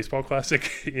World Baseball Classic.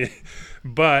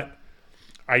 But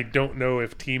I don't know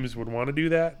if teams would want to do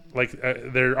that. Like,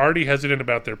 they're already hesitant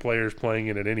about their players playing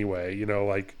in it anyway. You know,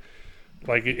 like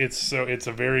it's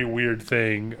a very weird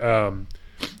thing. And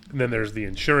then there's the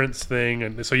insurance thing,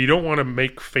 and so you don't want to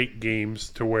make fake games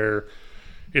to where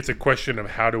it's a question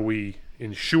of how do we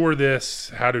insure this?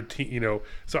 How do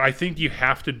So I think you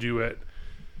have to do it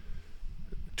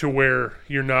to where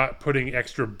you're not putting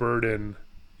extra burden.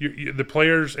 The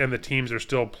players and the teams are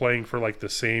still playing for like the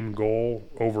same goal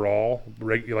overall,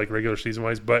 like regular season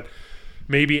wise, but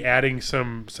maybe adding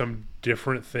some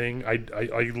different thing.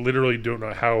 I literally don't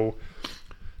know how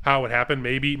it would happen.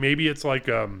 Maybe it's like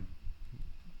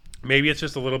maybe it's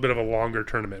just a little bit of a longer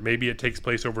tournament. Maybe it takes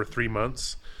place over 3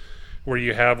 months, where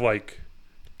you have like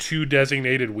 2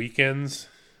 designated weekends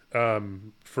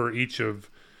for each of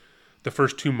the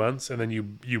first 2 months, and then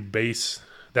you base,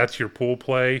 that's your pool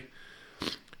play,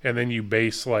 and then you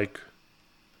base like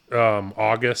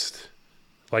August,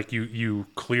 like you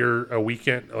clear a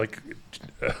weekend, like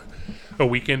a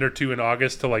weekend or two in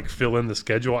August to like fill in the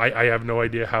schedule. I have no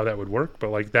idea how that would work, but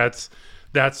like that's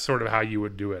sort of how you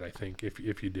would do it, I think,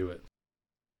 if you do it.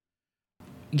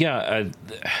 Yeah,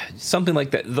 something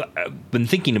like that. I've been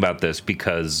thinking about this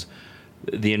because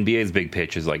the NBA's big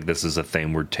pitch is like, this is a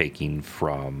thing we're taking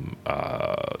from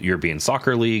European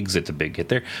soccer leagues. It's a big hit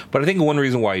there. But I think one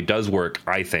reason why it does work,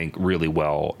 I think, really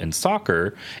well in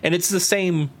soccer, and it's the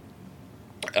same,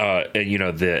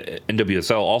 the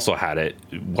NWSL also had it,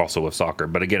 also with soccer.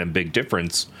 But again, a big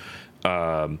difference,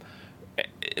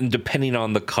 depending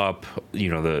on the cup,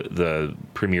 the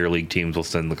Premier League teams will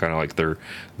send the kind of like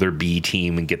their B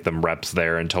team and get them reps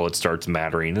there until it starts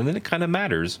mattering, and then it kind of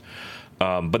matters.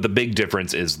 But the big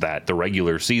difference is that the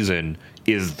regular season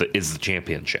is the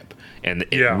championship, and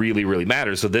it really, really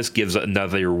matters. So this gives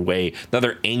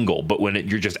another angle. But when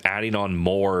you're just adding on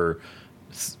more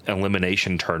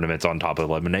elimination tournaments on top of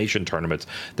elimination tournaments,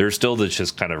 there's still this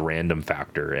just kind of random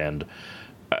factor. And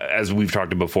as we've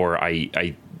talked about before,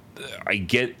 I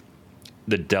get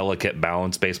the delicate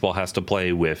balance baseball has to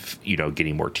play with,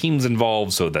 getting more teams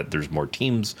involved so that there's more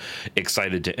teams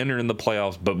excited to enter in the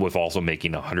playoffs, but with also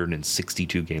making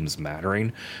 162 games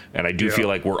mattering. And I do feel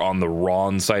like we're on the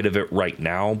wrong side of it right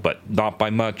now, but not by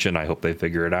much, and I hope they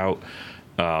figure it out.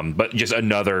 But just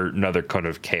another kind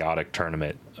of chaotic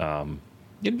tournament.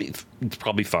 It's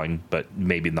probably fine, but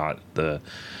maybe not the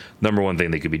number one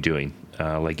thing they could be doing,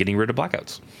 like getting rid of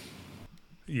blackouts.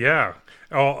 Yeah.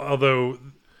 Although,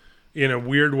 in a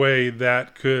weird way,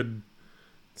 that could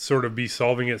sort of be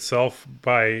solving itself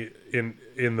by in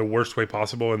the worst way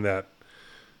possible, in that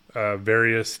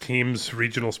various teams,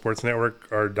 regional sports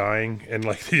network, are dying, and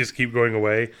like they just keep going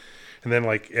away, and then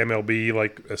like MLB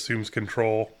like assumes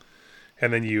control,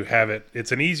 and then you have it.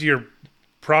 It's an easier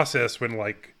process when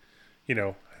like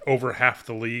over half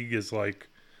the league is like,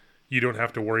 you don't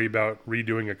have to worry about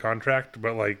redoing a contract,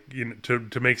 but like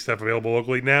to make stuff available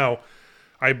locally now.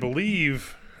 I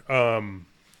believe the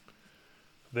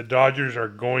Dodgers are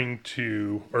going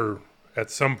to, or at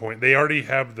some point, they already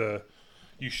have to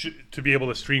be able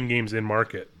to stream games in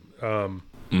market.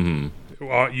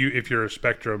 If you're a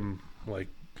Spectrum like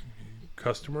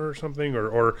customer or something,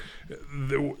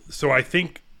 so I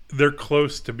think they're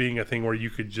close to being a thing where you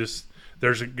could just.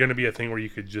 There's going to be a thing where you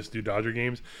could just do Dodger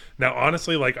games. Now,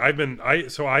 honestly, like I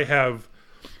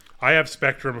have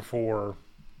Spectrum for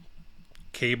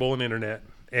cable and internet,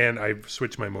 and I've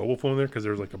switched my mobile phone there because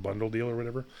there's like a bundle deal or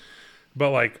whatever.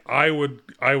 But like I would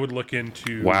look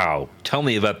into. Wow, tell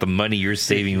me about the money you're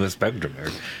saving with Spectrum.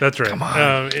 That's right. Come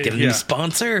on, get a new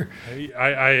sponsor.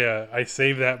 I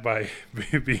save that by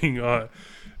being on.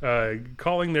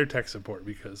 Calling their tech support,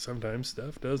 because sometimes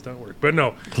stuff does not work. But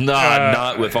no,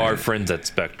 not with our friends at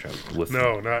Spectrum. With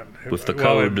the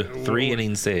code 3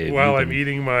 inning save. While I'm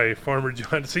eating my Farmer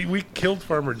John. See, we killed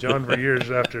Farmer John for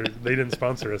years after they didn't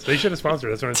sponsor us. They should have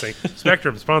sponsored us. That's what I'm saying.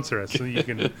 Spectrum, sponsor us, so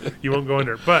you won't go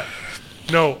under. But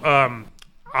no,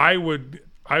 I would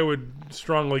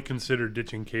strongly consider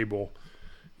ditching cable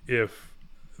if.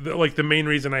 The main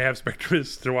reason I have Spectrum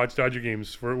is to watch Dodger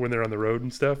games for when they're on the road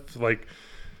and stuff. Like,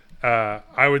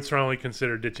 I would strongly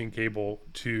consider ditching cable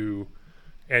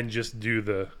and just do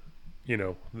the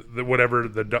whatever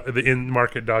the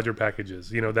in-market Dodger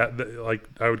packages. Like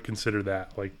I would consider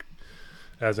that like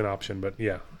as an option. But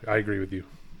yeah, I agree with you.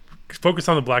 Focus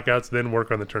on the blackouts, then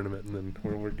work on the tournament, and then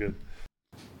we're good.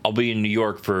 I'll be in New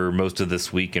York for most of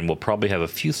this week, and we'll probably have a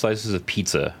few slices of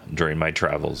pizza during my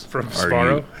travels. From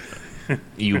Sbarro?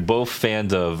 You both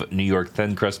fans of New York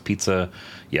thin crust pizza?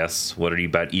 Yes. What are you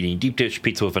about eating deep dish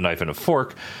pizza with a knife and a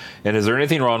fork? And is there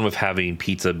anything wrong with having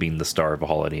pizza being the star of a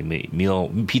holiday meal?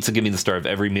 Pizza give me the star of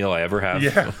every meal I ever have.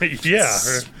 Yeah,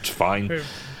 It's fine.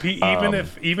 Even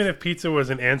if pizza was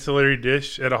an ancillary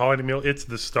dish at a holiday meal, it's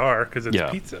the star because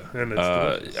it's pizza and it's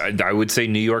delicious. I would say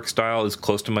New York style is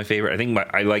close to my favorite. I think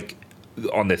I like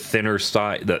on the thinner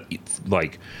side,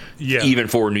 even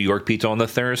for New York pizza on the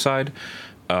thinner side.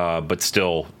 But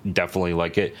still definitely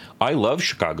like it. I love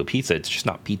Chicago pizza. It's just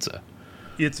not pizza.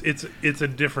 It's a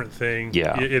different thing.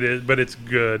 Yeah. It is, but it's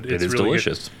good. It's really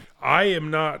delicious.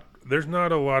 Good. There's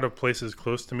not a lot of places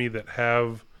close to me that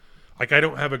have, like, I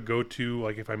don't have a go-to,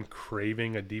 like if I'm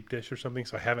craving a deep dish or something,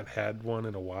 so I haven't had one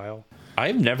in a while.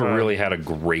 I've never really had a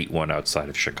great one outside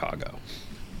of Chicago.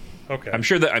 Okay. I'm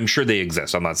sure they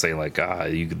exist. I'm not saying like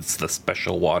it's the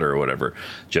special water or whatever.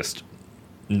 Just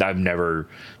I've never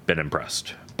been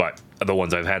impressed. But the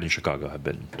ones I've had in Chicago have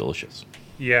been delicious.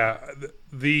 Yeah,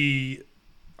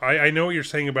 I know what you're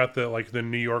saying about the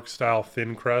New York style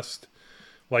thin crust.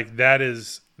 Like that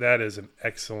is an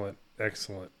excellent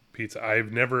pizza.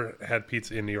 I've never had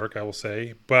pizza in New York, I will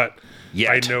say, but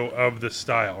I know of the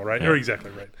style, right? Yeah. You're exactly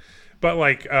right. But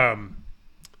like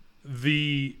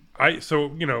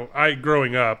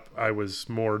growing up, I was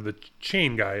more the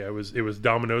chain guy. It was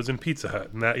Domino's and Pizza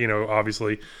Hut, and that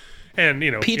obviously. And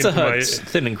Pizza Hut's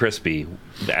thin and crispy,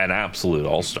 an absolute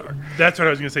all-star. That's what I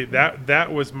was going to say.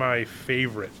 That was my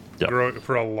favorite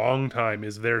for a long time.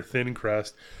 Is their thin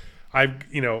crust.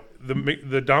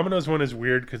 The Domino's one is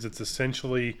weird because it's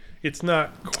essentially it's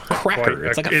not cracker.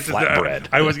 It's like a flatbread.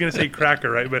 I was going to say cracker,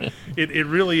 right? But it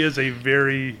really is a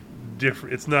very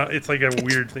different. It's not. It's like a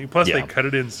weird thing. Plus they cut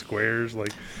it in squares,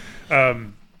 like.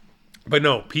 But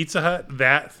no, Pizza Hut,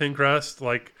 that thin crust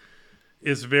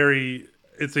is very.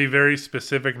 It's a very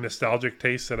specific nostalgic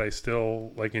taste that I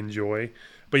still enjoy.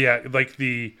 But yeah,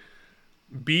 the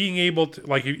being able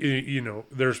to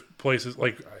there's places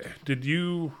I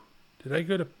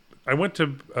went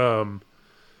to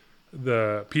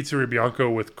the Pizzeria Bianco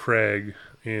with Craig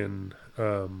in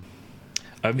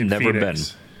I've never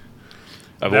Phoenix. been.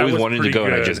 I've always wanted to go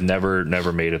and I just never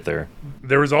made it there.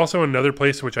 There was also another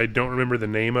place which I don't remember the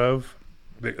name of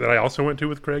that I also went to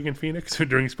with Craig in Phoenix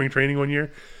during spring training one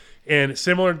year. And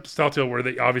similar style to where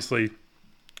they have the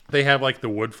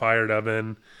wood-fired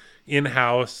oven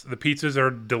in-house. The pizzas are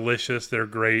delicious. They're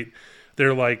great.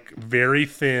 They're very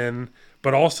thin,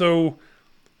 but also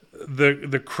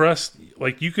the crust,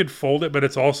 you could fold it, but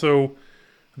it's also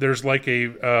there's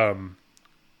there's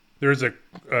a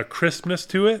crispness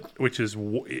to it, which is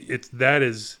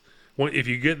if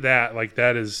you get that,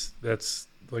 that's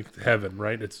heaven,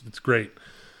 right? It's great.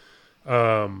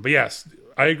 But yes,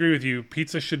 I agree with you.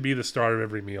 Pizza should be the star of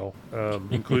every meal,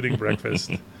 including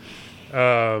breakfast.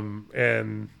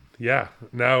 And yeah,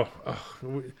 now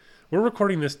we're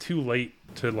recording this too late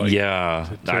to I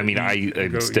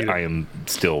am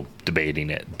still debating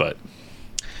it, but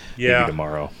maybe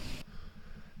tomorrow.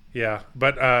 Yeah,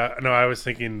 but no, I was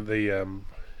thinking I'm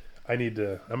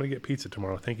gonna get pizza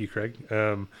tomorrow. Thank you, Craig.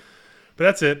 But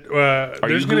that's it. Are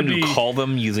you going to call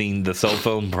them using the cell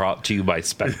phone brought to you by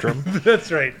Spectrum?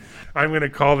 That's right. I'm going to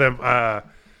call them. I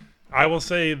will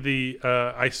say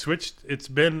I switched.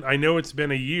 I know it's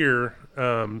been a year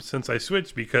since I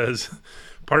switched because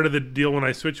part of the deal when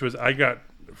I switched was I got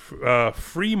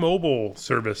free mobile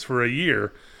service for a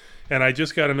year. And I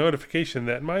just got a notification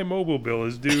that my mobile bill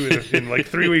is due in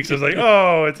 3 weeks. I was like,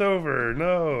 oh, it's over.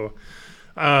 No.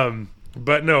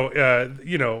 But no,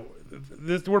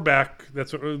 we're back.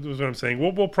 That's what I'm saying.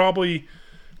 We'll probably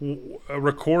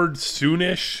record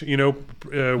soonish. Once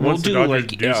we'll the Dodgers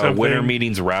do something. Winter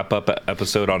meetings wrap up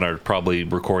episode on our probably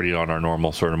recording on our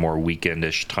normal sort of more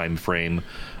weekendish time frame,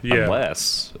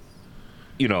 unless.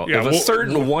 If a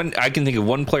certain one, I can think of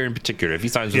one player in particular. If he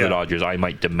signs with the Dodgers, I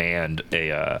might demand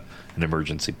an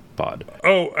emergency pod.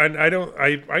 Oh, and I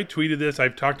tweeted this.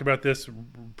 I've talked about this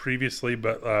previously,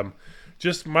 but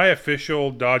just my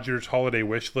official Dodgers holiday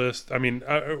wish list. I mean,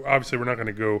 obviously we're not going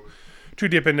to go too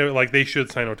deep into it. They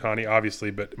should sign Ohtani,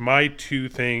 obviously, but my two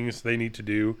things they need to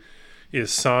do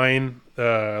is sign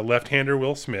left-hander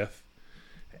Will Smith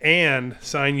and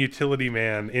sign utility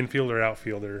man, infielder,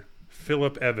 outfielder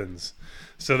Phillip Evans,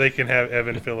 so they can have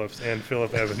Evan Phillips and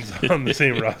Phillip Evans on the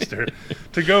same roster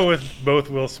to go with both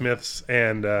Will Smiths.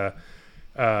 And that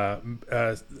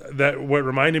what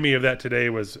reminded me of that today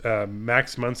was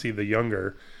Max Muncy the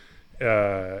younger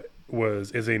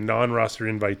is a non-roster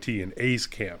invitee in A's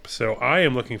camp. So I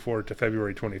am looking forward to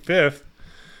February 25th,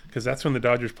 because that's when the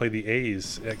Dodgers play the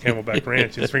A's at Camelback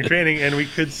Ranch in spring training, and we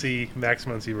could see Max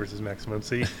Muncy versus Max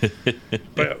Muncy.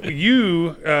 But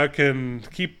you can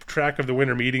keep track of the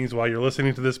winter meetings while you're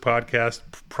listening to this podcast,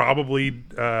 probably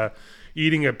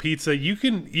eating a pizza. You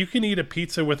can eat a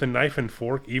pizza with a knife and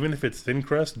fork, even if it's thin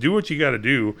crust. Do what you got to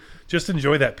do. Just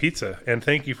enjoy that pizza. And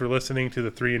thank you for listening to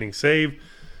the 3-Inning Save.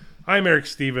 I'm Eric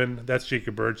Steven. That's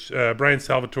Jacob Birch. Brian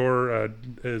Salvatore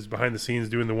is behind the scenes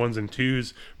doing the 1s and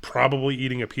 2s, probably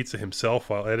eating a pizza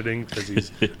himself while editing, because he's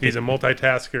a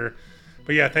multitasker.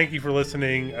 But yeah, thank you for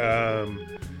listening.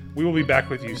 We will be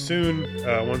back with you soon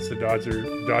once the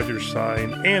Dodgers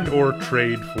sign and or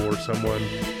trade for someone.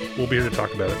 We'll be here to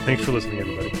talk about it. Thanks for listening,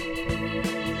 everybody.